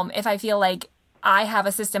home, if I feel like I have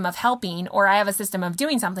a system of helping or I have a system of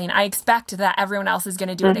doing something, I expect that everyone else is going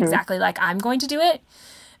to do it exactly like I'm going to do it.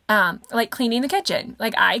 Like cleaning the kitchen.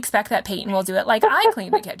 Like, I expect that Peyton will do it like I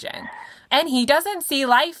clean the kitchen. And he doesn't see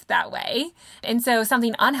life that way. And so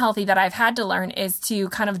something unhealthy that I've had to learn is to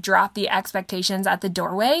kind of drop the expectations at the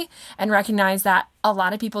doorway and recognize that a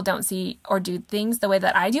lot of people don't see or do things the way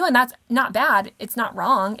that I do. And that's not bad. It's not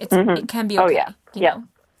wrong. It can be okay. You know?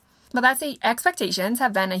 But that's expectations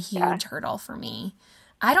have been a huge hurdle for me.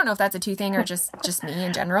 I don't know if that's a 2 thing or just me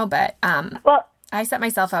in general, but well, I set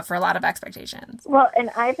myself up for a lot of expectations. Well, and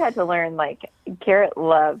I've had to learn, like, Garrett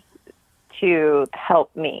loves to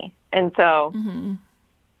help me. And so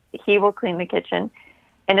he will clean the kitchen.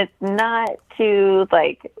 And it's not to,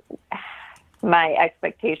 like, my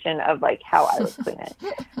expectation of, like, how I would clean it.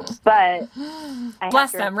 But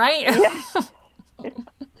bless them, right? Yeah.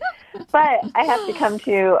 But I have to come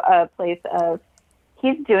to a place of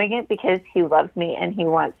he's doing it because he loves me and he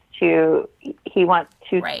wants to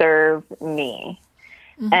serve me.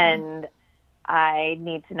 And I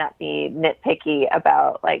need to not be nitpicky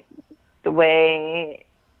about, like, the way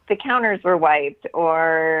the counters were wiped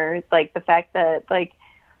or like the fact that like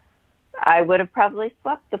I would have probably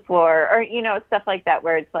swept the floor or, you know, stuff like that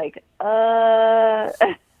where it's like,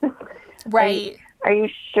 right. are you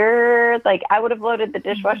sure? Like, I would have loaded the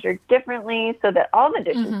dishwasher differently so that all the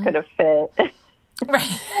dishes could have fit.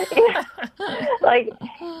 Right. Like,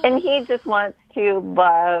 and he just wants to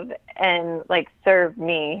love and like serve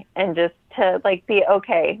me and just to like be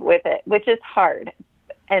okay with it, which is hard.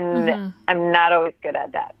 And I'm not always good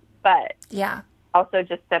at that. But yeah, also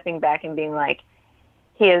just stepping back and being like,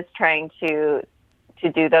 he is trying to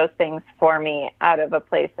do those things for me out of a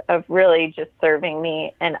place of really just serving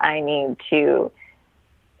me, and I need to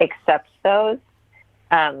accept those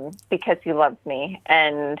because he loves me,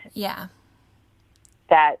 and yeah,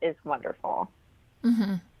 that is wonderful.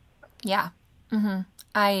 Yeah.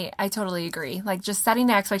 I totally agree. Like, just setting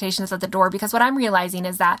the expectations at the door, because what I'm realizing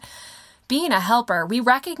is that being a helper, we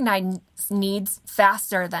recognize needs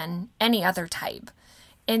faster than any other type.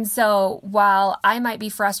 And so while I might be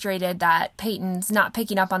frustrated that Peyton's not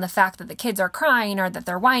picking up on the fact that the kids are crying or that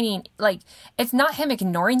they're whining, like, it's not him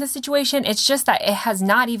ignoring the situation. It's just that it has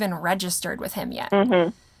not even registered with him yet.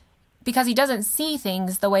 Because he doesn't see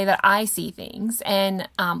things the way that I see things. And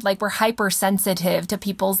like, we're hypersensitive to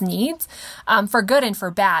people's needs for good and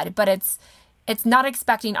for bad. But it's not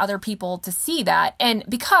expecting other people to see that. And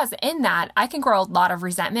because in that, I can grow a lot of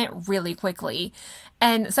resentment really quickly.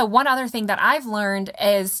 And so one other thing that I've learned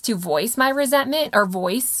is to voice my resentment, or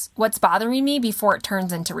voice what's bothering me before it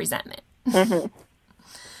turns into resentment.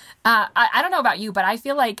 I don't know about you, but I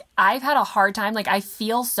feel like I've had a hard time. Like, I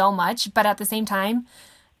feel so much, but at the same time,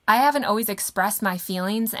 I haven't always expressed my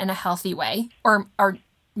feelings in a healthy way or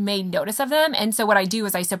made notice of them. And so what I do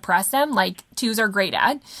is I suppress them, like twos are great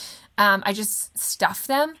at. I just stuff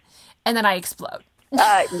them, and then I explode.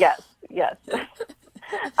 Yes.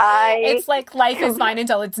 It's like life is fine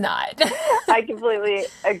until it's not. I completely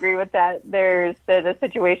agree with that. There's been a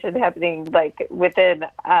situation happening like within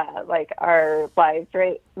like our lives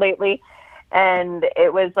lately, and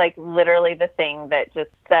it was like literally the thing that just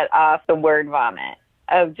set off the word vomit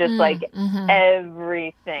of just like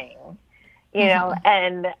everything, you know.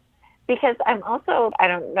 And because I'm also, I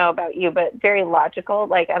don't know about you, but very logical.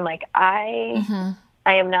 Like, I'm like, I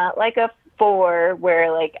am not like a 4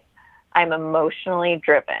 where like I'm emotionally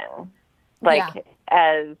driven. Like,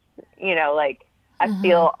 as you know, like I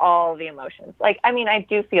feel all the emotions. Like, I mean, I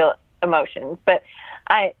do feel emotions, but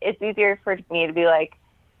it's easier for me to be like,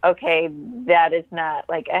 okay, that is not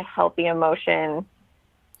like a healthy emotion.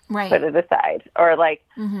 Right. Put it aside, or like,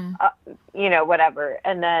 you know, whatever.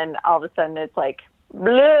 And then all of a sudden it's like,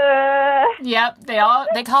 blah. Yep. They all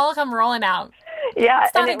come rolling out. Yeah.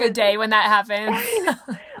 It's not a good day when that happens.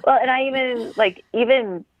 Well, and I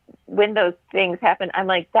even when those things happen, I'm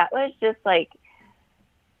like, that was just like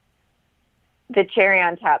the cherry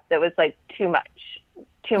on top. That was like too much,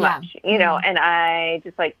 you know, and I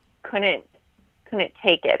just like couldn't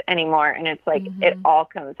take it anymore. And it's like, it all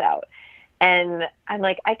comes out. And I'm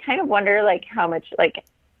like, I kind of wonder like how much like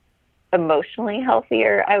emotionally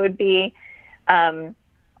healthier I would be,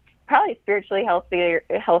 probably spiritually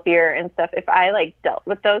healthier and stuff if I like dealt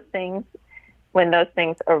with those things when those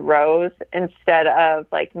things arose, instead of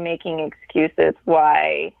like making excuses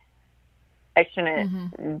why I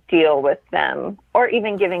shouldn't deal with them, or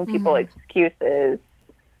even giving people excuses.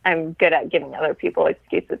 I'm good at giving other people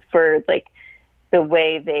excuses for like the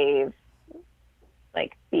way they've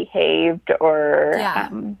like behaved or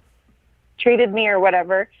treated me or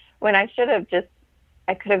whatever, when I could have just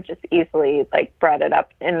easily like brought it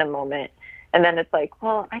up in the moment. And then it's like,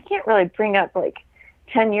 well, I can't really bring up like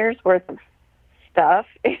 10 years worth of stuff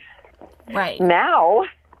now.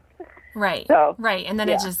 Right. So, right. And then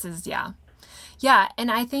it just is, yeah.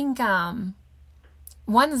 And I think,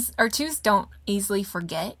 1s or 2s don't easily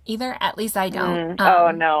forget either. At least I don't.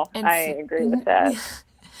 Oh no, I agree with that.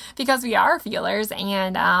 Because we are feelers,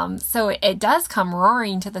 and so it does come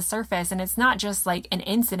roaring to the surface, and it's not just like an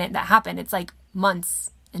incident that happened. It's like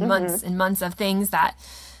months and months and months of things that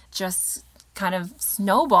just kind of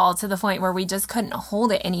snowball to the point where we just couldn't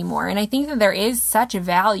hold it anymore. And I think that there is such a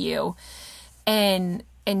value in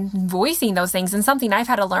voicing those things, and something I've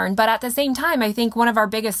had to learn. But at the same time, I think one of our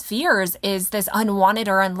biggest fears is this unwanted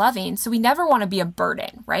or unloving. So we never want to be a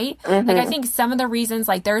burden, right? Like, I think some of the reasons,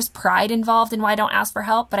 like, there's pride involved in why I don't ask for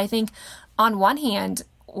help. But I think on one hand,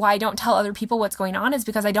 why I don't tell other people what's going on is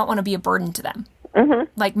because I don't want to be a burden to them.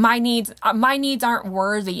 Like, my needs aren't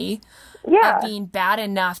worthy of being bad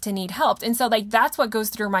enough to need help. And so, like, that's what goes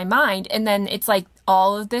through my mind. And then it's like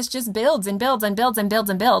all of this just builds and builds and builds and builds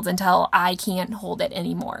and builds until I can't hold it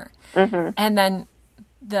anymore. And then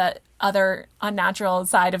the other unnatural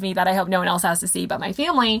side of me that I hope no one else has to see but my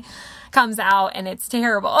family comes out, and it's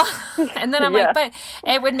terrible. And then I'm like, but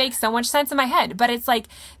it would make so much sense in my head. But it's like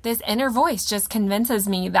this inner voice just convinces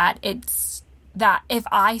me that it's that if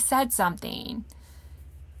I said something,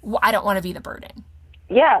 I don't want to be the burden.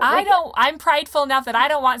 Yeah. I'm prideful enough that I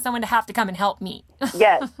don't want someone to have to come and help me.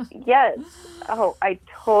 Yes. Yes. Oh, I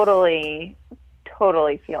totally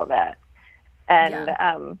feel that. And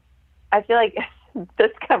I feel like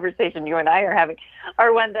this conversation you and I are having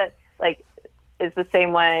are one that like is the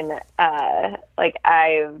same one like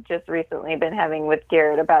I've just recently been having with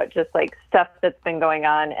Garrett about just like stuff that's been going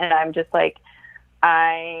on. And I'm just like,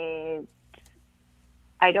 I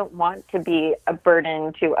don't want to be a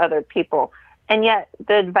burden to other people. And yet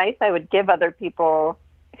the advice I would give other people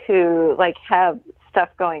who like have stuff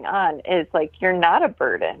going on is like, you're not a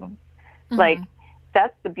burden. Mm-hmm. Like,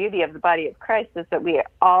 that's the beauty of the body of Christ, is that we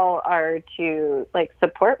all are to like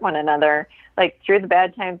support one another, like through the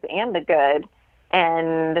bad times and the good.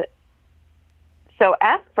 And so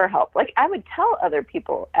ask for help. Like I would tell other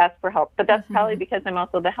people, ask for help, but that's probably because I'm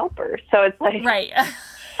also the helper. So it's like, right.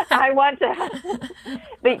 I want to help,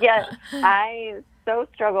 but yet I so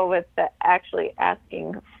struggle with the actually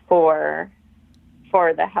asking for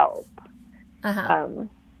the help.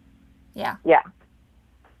 Yeah. Yeah.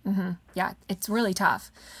 Mm-hmm. Yeah, it's really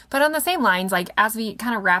tough. But on the same lines, like as we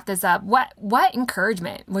kind of wrap this up, what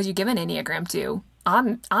encouragement would you give an Enneagram to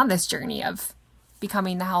on this journey of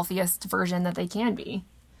becoming the healthiest version that they can be?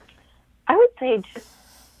 I would say just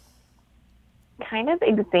kind of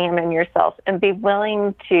examine yourself and be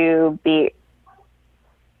willing to be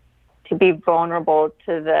vulnerable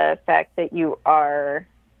to the fact that you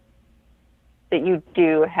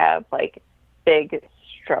do have like big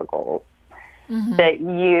struggles. Mm-hmm. That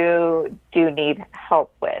you do need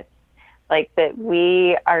help with, like that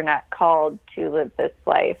we are not called to live this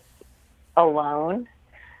life alone,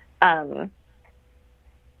 and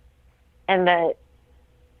that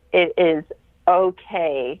it is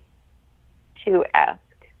okay to ask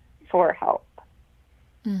for help,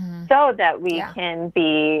 so that we can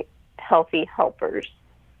be healthy helpers.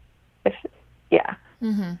 Yeah.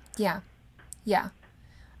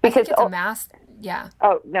 Because it's a mass. Yeah.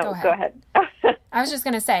 Oh, no, go ahead. I was just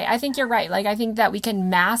going to say, I think you're right. Like, I think that we can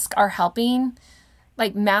mask our helping,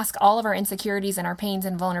 like mask all of our insecurities and our pains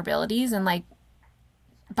and vulnerabilities and like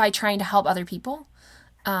by trying to help other people.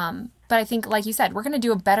 But I think, like you said, we're going to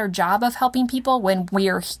do a better job of helping people when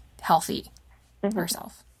we're healthy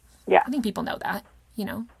ourselves. Yeah. I think people know that, you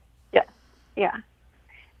know? Yeah. Yeah.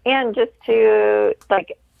 And just to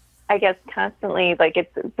like, I guess constantly, like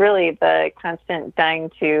it's really the constant dying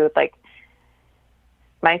to like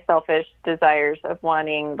my selfish desires of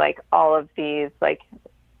wanting like all of these like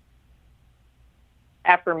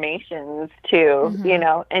affirmations too, you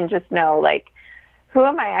know, and just know like, who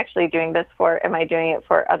am I actually doing this for? Am I doing it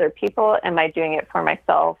for other people? Am I doing it for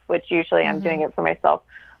myself? Which usually I'm doing it for myself.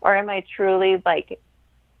 Or am I truly like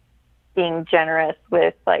being generous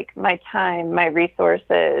with like my time, my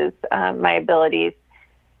resources, my abilities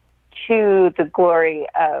to the glory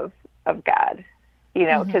of God? You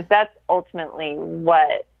know, because that's ultimately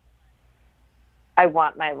what I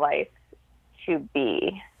want my life to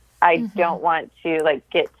be. I don't want to like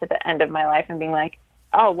get to the end of my life and being like,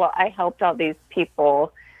 oh, well, I helped all these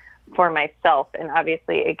people for myself, and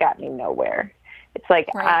obviously it got me nowhere. It's like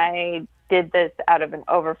I did this out of an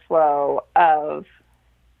overflow of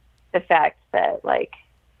the fact that like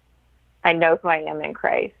I know who I am in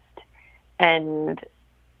Christ, and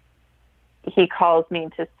He calls me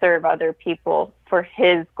to serve other people for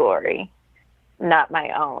His glory, not my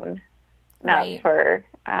own, not for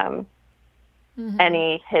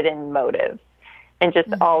any hidden motive. And just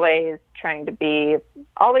always trying to be,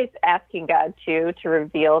 always asking God to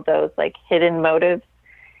reveal those like hidden motives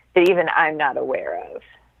that even I'm not aware of.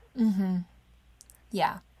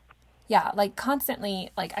 Yeah. Yeah. Like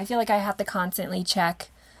constantly, like I feel like I have to constantly check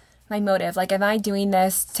my motive. Like, am I doing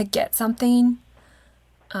this to get something?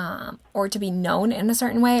 Or to be known in a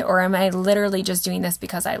certain way, or am I literally just doing this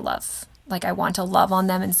because I love, like I want to love on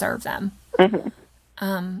them and serve them?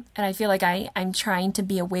 And I feel like I'm trying to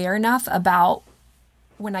be aware enough about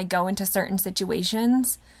when I go into certain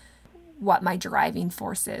situations, what my driving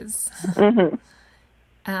force is,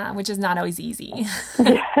 which is not always easy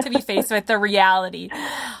to be faced with the reality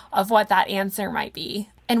of what that answer might be.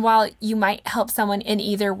 And while you might help someone in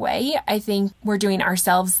either way, I think we're doing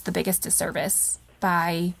ourselves the biggest disservice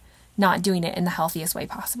by not doing it in the healthiest way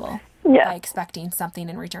possible, by expecting something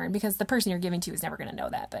in return, because the person you're giving to is never going to know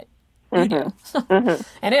that, but you do.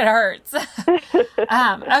 And it hurts.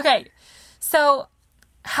 Okay. So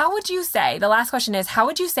how would you say, the last question is, how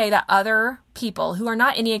would you say that other people who are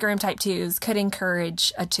not Enneagram type 2s could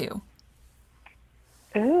encourage a 2?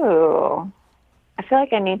 Ooh, I feel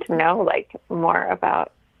like I need to know like more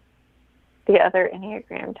about the other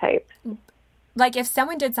Enneagram types. like if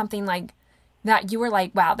someone did something like that, you were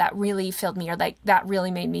like, wow, that really filled me, or like that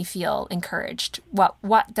really made me feel encouraged.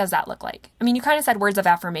 What does that look like? I mean, you kind of said words of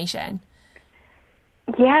affirmation.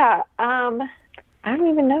 Yeah. I don't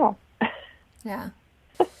even know. Yeah.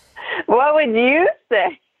 What would you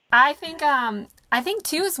say? I think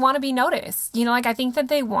twos want to be noticed. You know, like I think that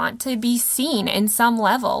they want to be seen in some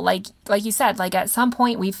level. Like you said, like at some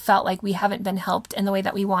point we felt like we haven't been helped in the way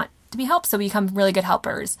that we want to be helped, so we become really good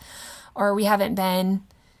helpers. Or we haven't been,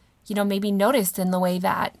 you know, maybe noticed in the way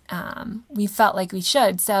that we felt like we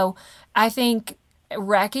should. So I think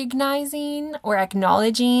recognizing or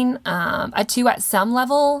acknowledging a two at some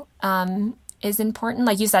level is important.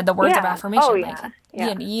 Like you said, the words of affirmation. Oh,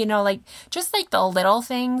 like, you know, like just like the little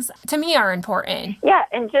things to me are important. Yeah.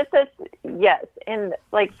 And just yes. And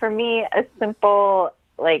like for me, a simple,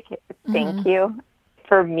 like, thank you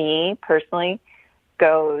for me personally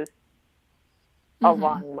goes a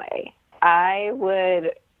long way. I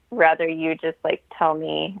would rather you just like tell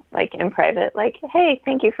me like in private, like, hey,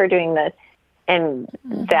 thank you for doing this. And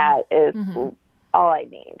that is all I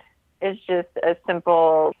need. It's just a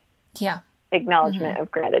simple acknowledgement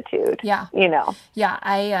of gratitude. Yeah. You know? Yeah.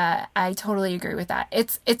 I totally agree with that.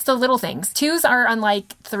 It's the little things. Twos are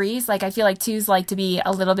unlike threes. Like I feel like twos like to be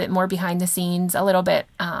a little bit more behind the scenes, a little bit,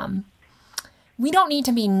 we don't need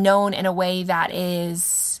to be known in a way that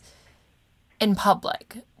is in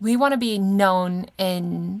public. We want to be known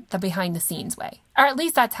in the behind the scenes way, or at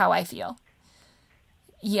least that's how I feel.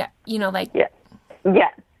 Yeah. You know, like,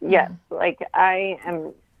 Yes. Like I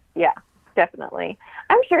am, definitely.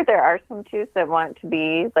 I'm sure there are some twos that want to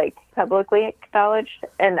be like publicly acknowledged.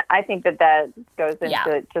 And I think that goes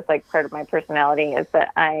into just like part of my personality is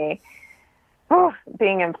that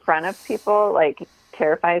being in front of people like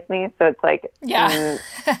terrifies me. So it's like,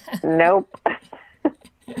 nope.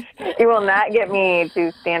 You will not get me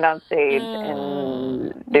to stand on stage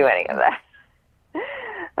and do any of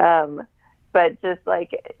that. But just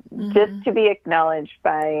like, just to be acknowledged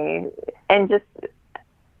by, and just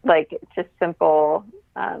simple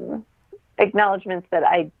acknowledgments that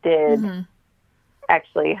I did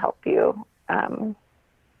actually help you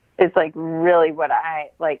is like really what I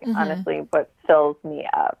like, honestly, what fills me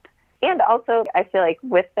up. And also I feel like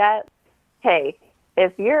with that, hey,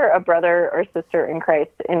 if you're a brother or sister in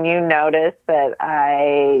Christ and you notice that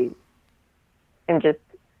I am just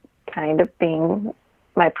kind of being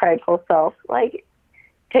my prideful self, like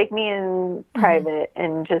take me in private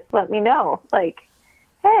and just let me know, like,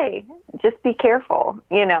 hey, just be careful,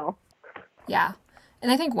 you know? Yeah.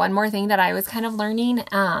 And I think one more thing that I was kind of learning,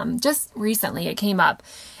 just recently it came up,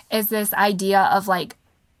 is this idea of like,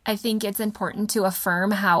 I think it's important to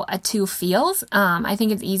affirm how a two feels. I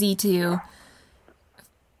think it's easy to,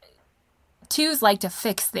 twos like to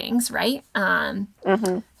fix things, right?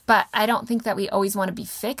 But I don't think that we always want to be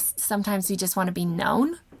fixed. Sometimes we just want to be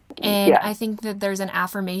known. And I think that there's an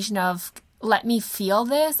affirmation of, let me feel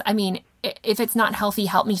this. I mean, if it's not healthy,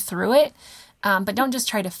 help me through it. But don't just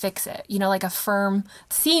try to fix it, you know, like affirm,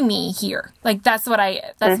 see me here. Like, that's what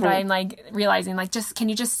I'm like realizing, like, can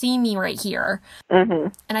you just see me right here?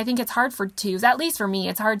 And I think it's hard for twos, at least for me,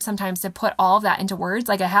 it's hard sometimes to put all of that into words.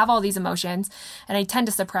 Like I have all these emotions and I tend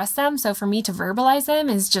to suppress them. So for me to verbalize them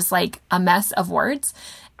is just like a mess of words.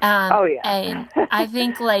 And I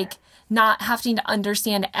think like not having to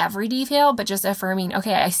understand every detail, but just affirming,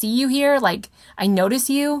 okay, I see you here. Like I notice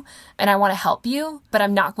you and I want to help you, but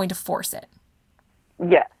I'm not going to force it.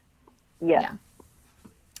 Yeah.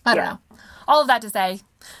 I don't know. All of that to say,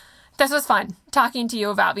 this was fun talking to you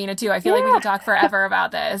about being a two. I feel like we could talk forever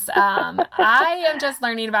about this. I am just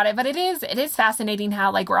learning about it, but it is fascinating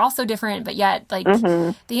how like we're all so different, but yet like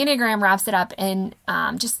the Enneagram wraps it up in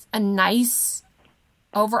just a nice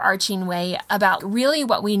overarching way about really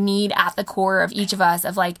what we need at the core of each of us,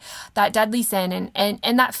 of like that deadly sin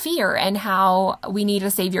and that fear, and how we need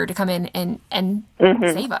a savior to come in and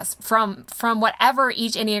save us from whatever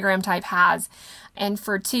each Enneagram type has. And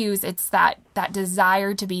for twos, it's that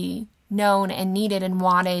desire to be known and needed and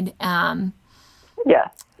wanted. And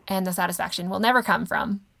the satisfaction will never come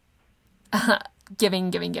from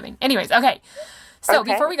giving. Anyways, okay. So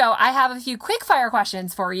before we go, I have a few quick fire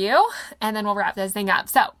questions for you, and then we'll wrap this thing up.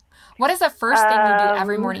 So what is the first thing you do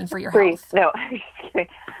every morning for your health? No, I'm just kidding.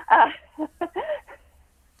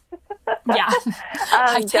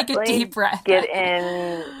 I take a deep breath. Get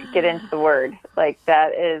into the word. Like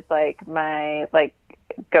that is like my like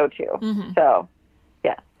go-to. So,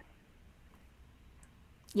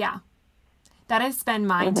 yeah. That has been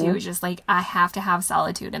mine too. Just like I have to have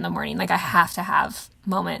solitude in the morning. Like I have to have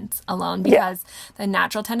moments alone because the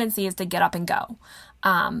natural tendency is to get up and go.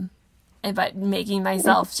 but making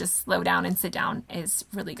myself just slow down and sit down is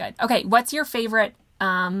really good. Okay, what's your favorite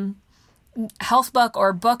health book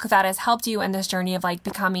or book that has helped you in this journey of like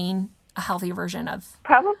becoming a healthy version of?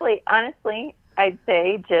 Probably, honestly, I'd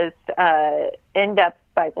say just in-depth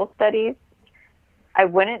Bible studies. I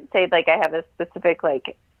wouldn't say like I have a specific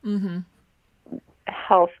like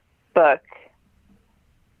health book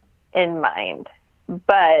in mind,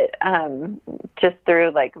 but just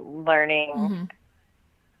through like learning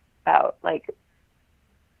about like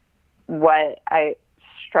what I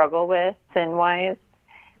struggle with sin-wise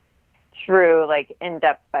through like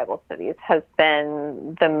in-depth Bible studies has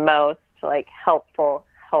been the most like helpful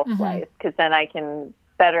health-wise, because then I can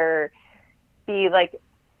better be like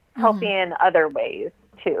healthy in other ways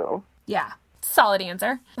too. Yeah. Solid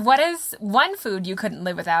answer. What is one food you couldn't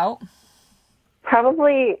live without?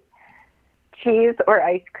 Probably cheese or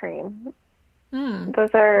ice cream.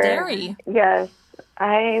 Those are dairy. Yes.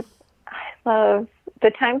 I love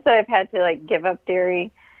the times that I've had to like give up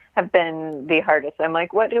dairy have been the hardest. I'm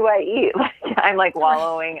like, what do I eat? Like, I'm like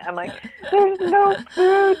wallowing. I'm like, there's no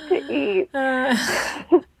food to eat.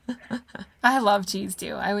 I love cheese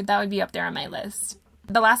too. That would be up there on my list.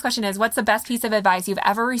 The last question is, what's the best piece of advice you've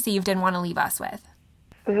ever received and want to leave us with?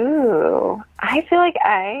 Ooh, I feel like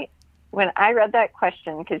when I read that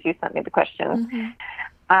question, because you sent me the question,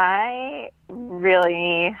 I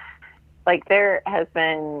really, like, there has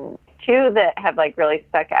been two that have like really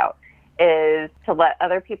stuck out, is to let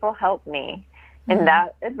other people help me. And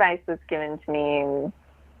that advice was given to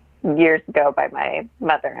me years ago by my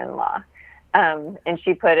mother-in-law. And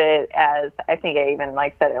she put it as, I think I even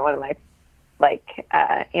like said it in one of my like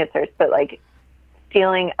answers, but like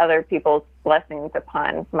stealing other people's blessings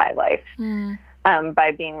upon my life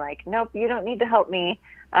by being like, nope, you don't need to help me.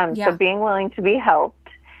 So being willing to be helped.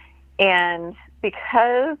 And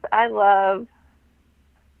because I love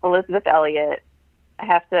Elizabeth Elliot, I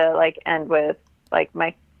have to like end with like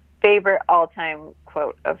my favorite all-time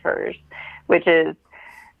quote of hers, which is,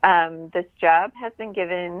 this job has been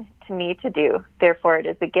given to me to do. Therefore, it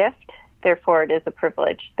is a gift. Therefore, it is a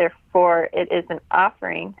privilege. Therefore, it is an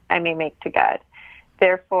offering I may make to God.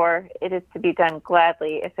 Therefore, it is to be done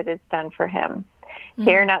gladly if it is done for him.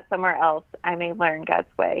 Here, not somewhere else, I may learn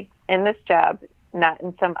God's way. In this job, not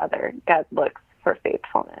in some other, God looks for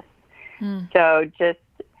faithfulness. So just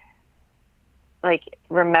like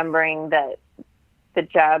remembering that the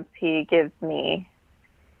jobs he gives me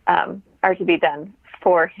are to be done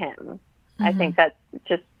for him. I think that's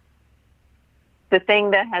just the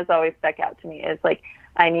thing that has always stuck out to me, is like,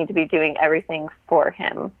 I need to be doing everything for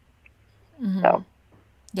him. So.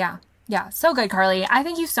 Yeah. So good, Carly. I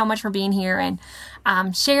thank you so much for being here and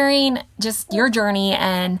sharing just your journey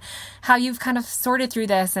and how you've kind of sorted through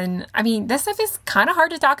this. And I mean, this stuff is kind of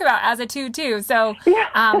hard to talk about as a two too. So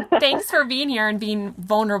thanks for being here and being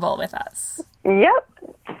vulnerable with us. Yep.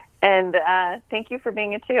 And thank you for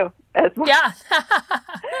being a two as well. Yeah.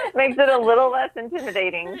 Makes it a little less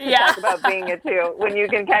intimidating to talk about being a two when you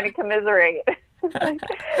can kind of commiserate.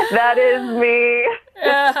 That is me.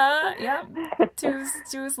 Yeah.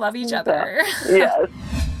 Twos love each other. Yes.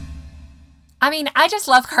 I mean, I just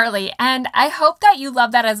love Carly, and I hope that you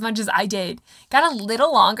love that as much as I did. Got a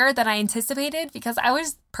little longer than I anticipated because I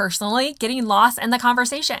was personally getting lost in the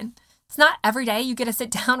conversation. It's not every day you get to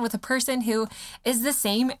sit down with a person who is the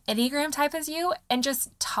same Enneagram type as you and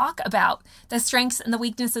just talk about the strengths and the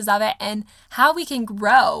weaknesses of it and how we can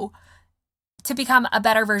grow to become a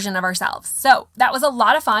better version of ourselves. So that was a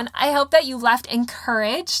lot of fun. I hope that you left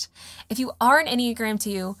encouraged. If you are an Enneagram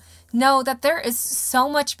 2, know that there is so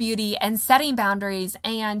much beauty in setting boundaries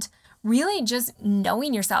and really just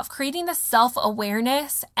knowing yourself, creating the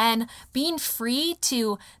self-awareness and being free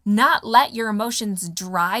to not let your emotions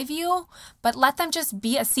drive you, but let them just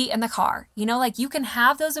be a seat in the car. You know, like you can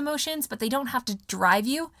have those emotions, but they don't have to drive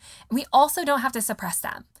you. And we also don't have to suppress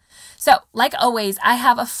them. So, like always, I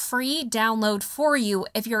have a free download for you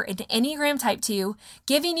if you're an Enneagram Type 2,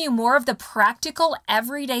 giving you more of the practical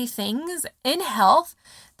everyday things in health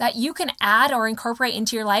that you can add or incorporate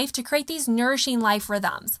into your life to create these nourishing life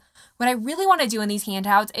rhythms. What I really want to do in these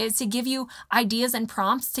handouts is to give you ideas and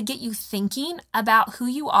prompts to get you thinking about who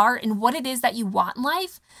you are and what it is that you want in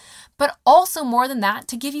life. But also more than that,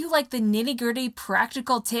 to give you like the nitty-gritty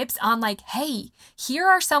practical tips on like, hey, here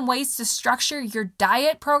are some ways to structure your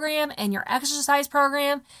diet program and your exercise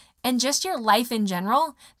program and just your life in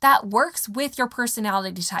general that works with your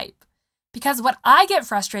personality type. Because what I get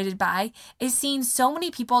frustrated by is seeing so many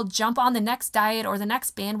people jump on the next diet or the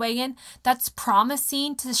next bandwagon that's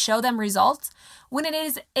promising to show them results when it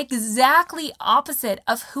is exactly opposite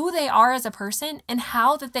of who they are as a person and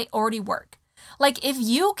how that they already work. Like, if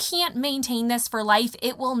you can't maintain this for life,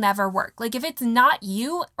 it will never work. Like, if it's not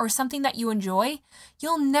you or something that you enjoy,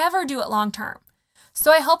 you'll never do it long term.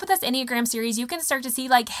 So I hope with this Enneagram series, you can start to see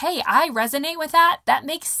like, hey, I resonate with that. That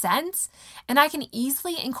makes sense. And I can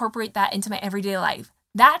easily incorporate that into my everyday life.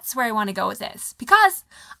 That's where I want to go with this, because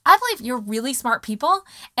I believe you're really smart people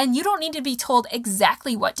and you don't need to be told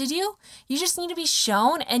exactly what to do. You just need to be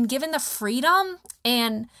shown and given the freedom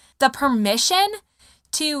and the permission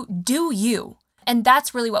to do you. And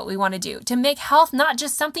that's really what we want to do, to make health not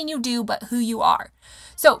just something you do, but who you are.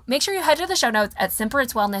 So make sure you head to the show notes at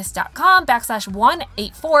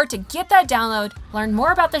simpleritswellness.com/184 to get that download, learn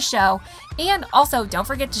more about the show, and also don't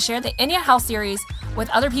forget to share the Ennea Health series with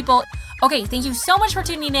other people. Okay, thank you so much for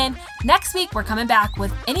tuning in. Next week, we're coming back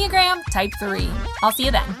with Enneagram Type 3. I'll see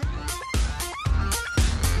you then.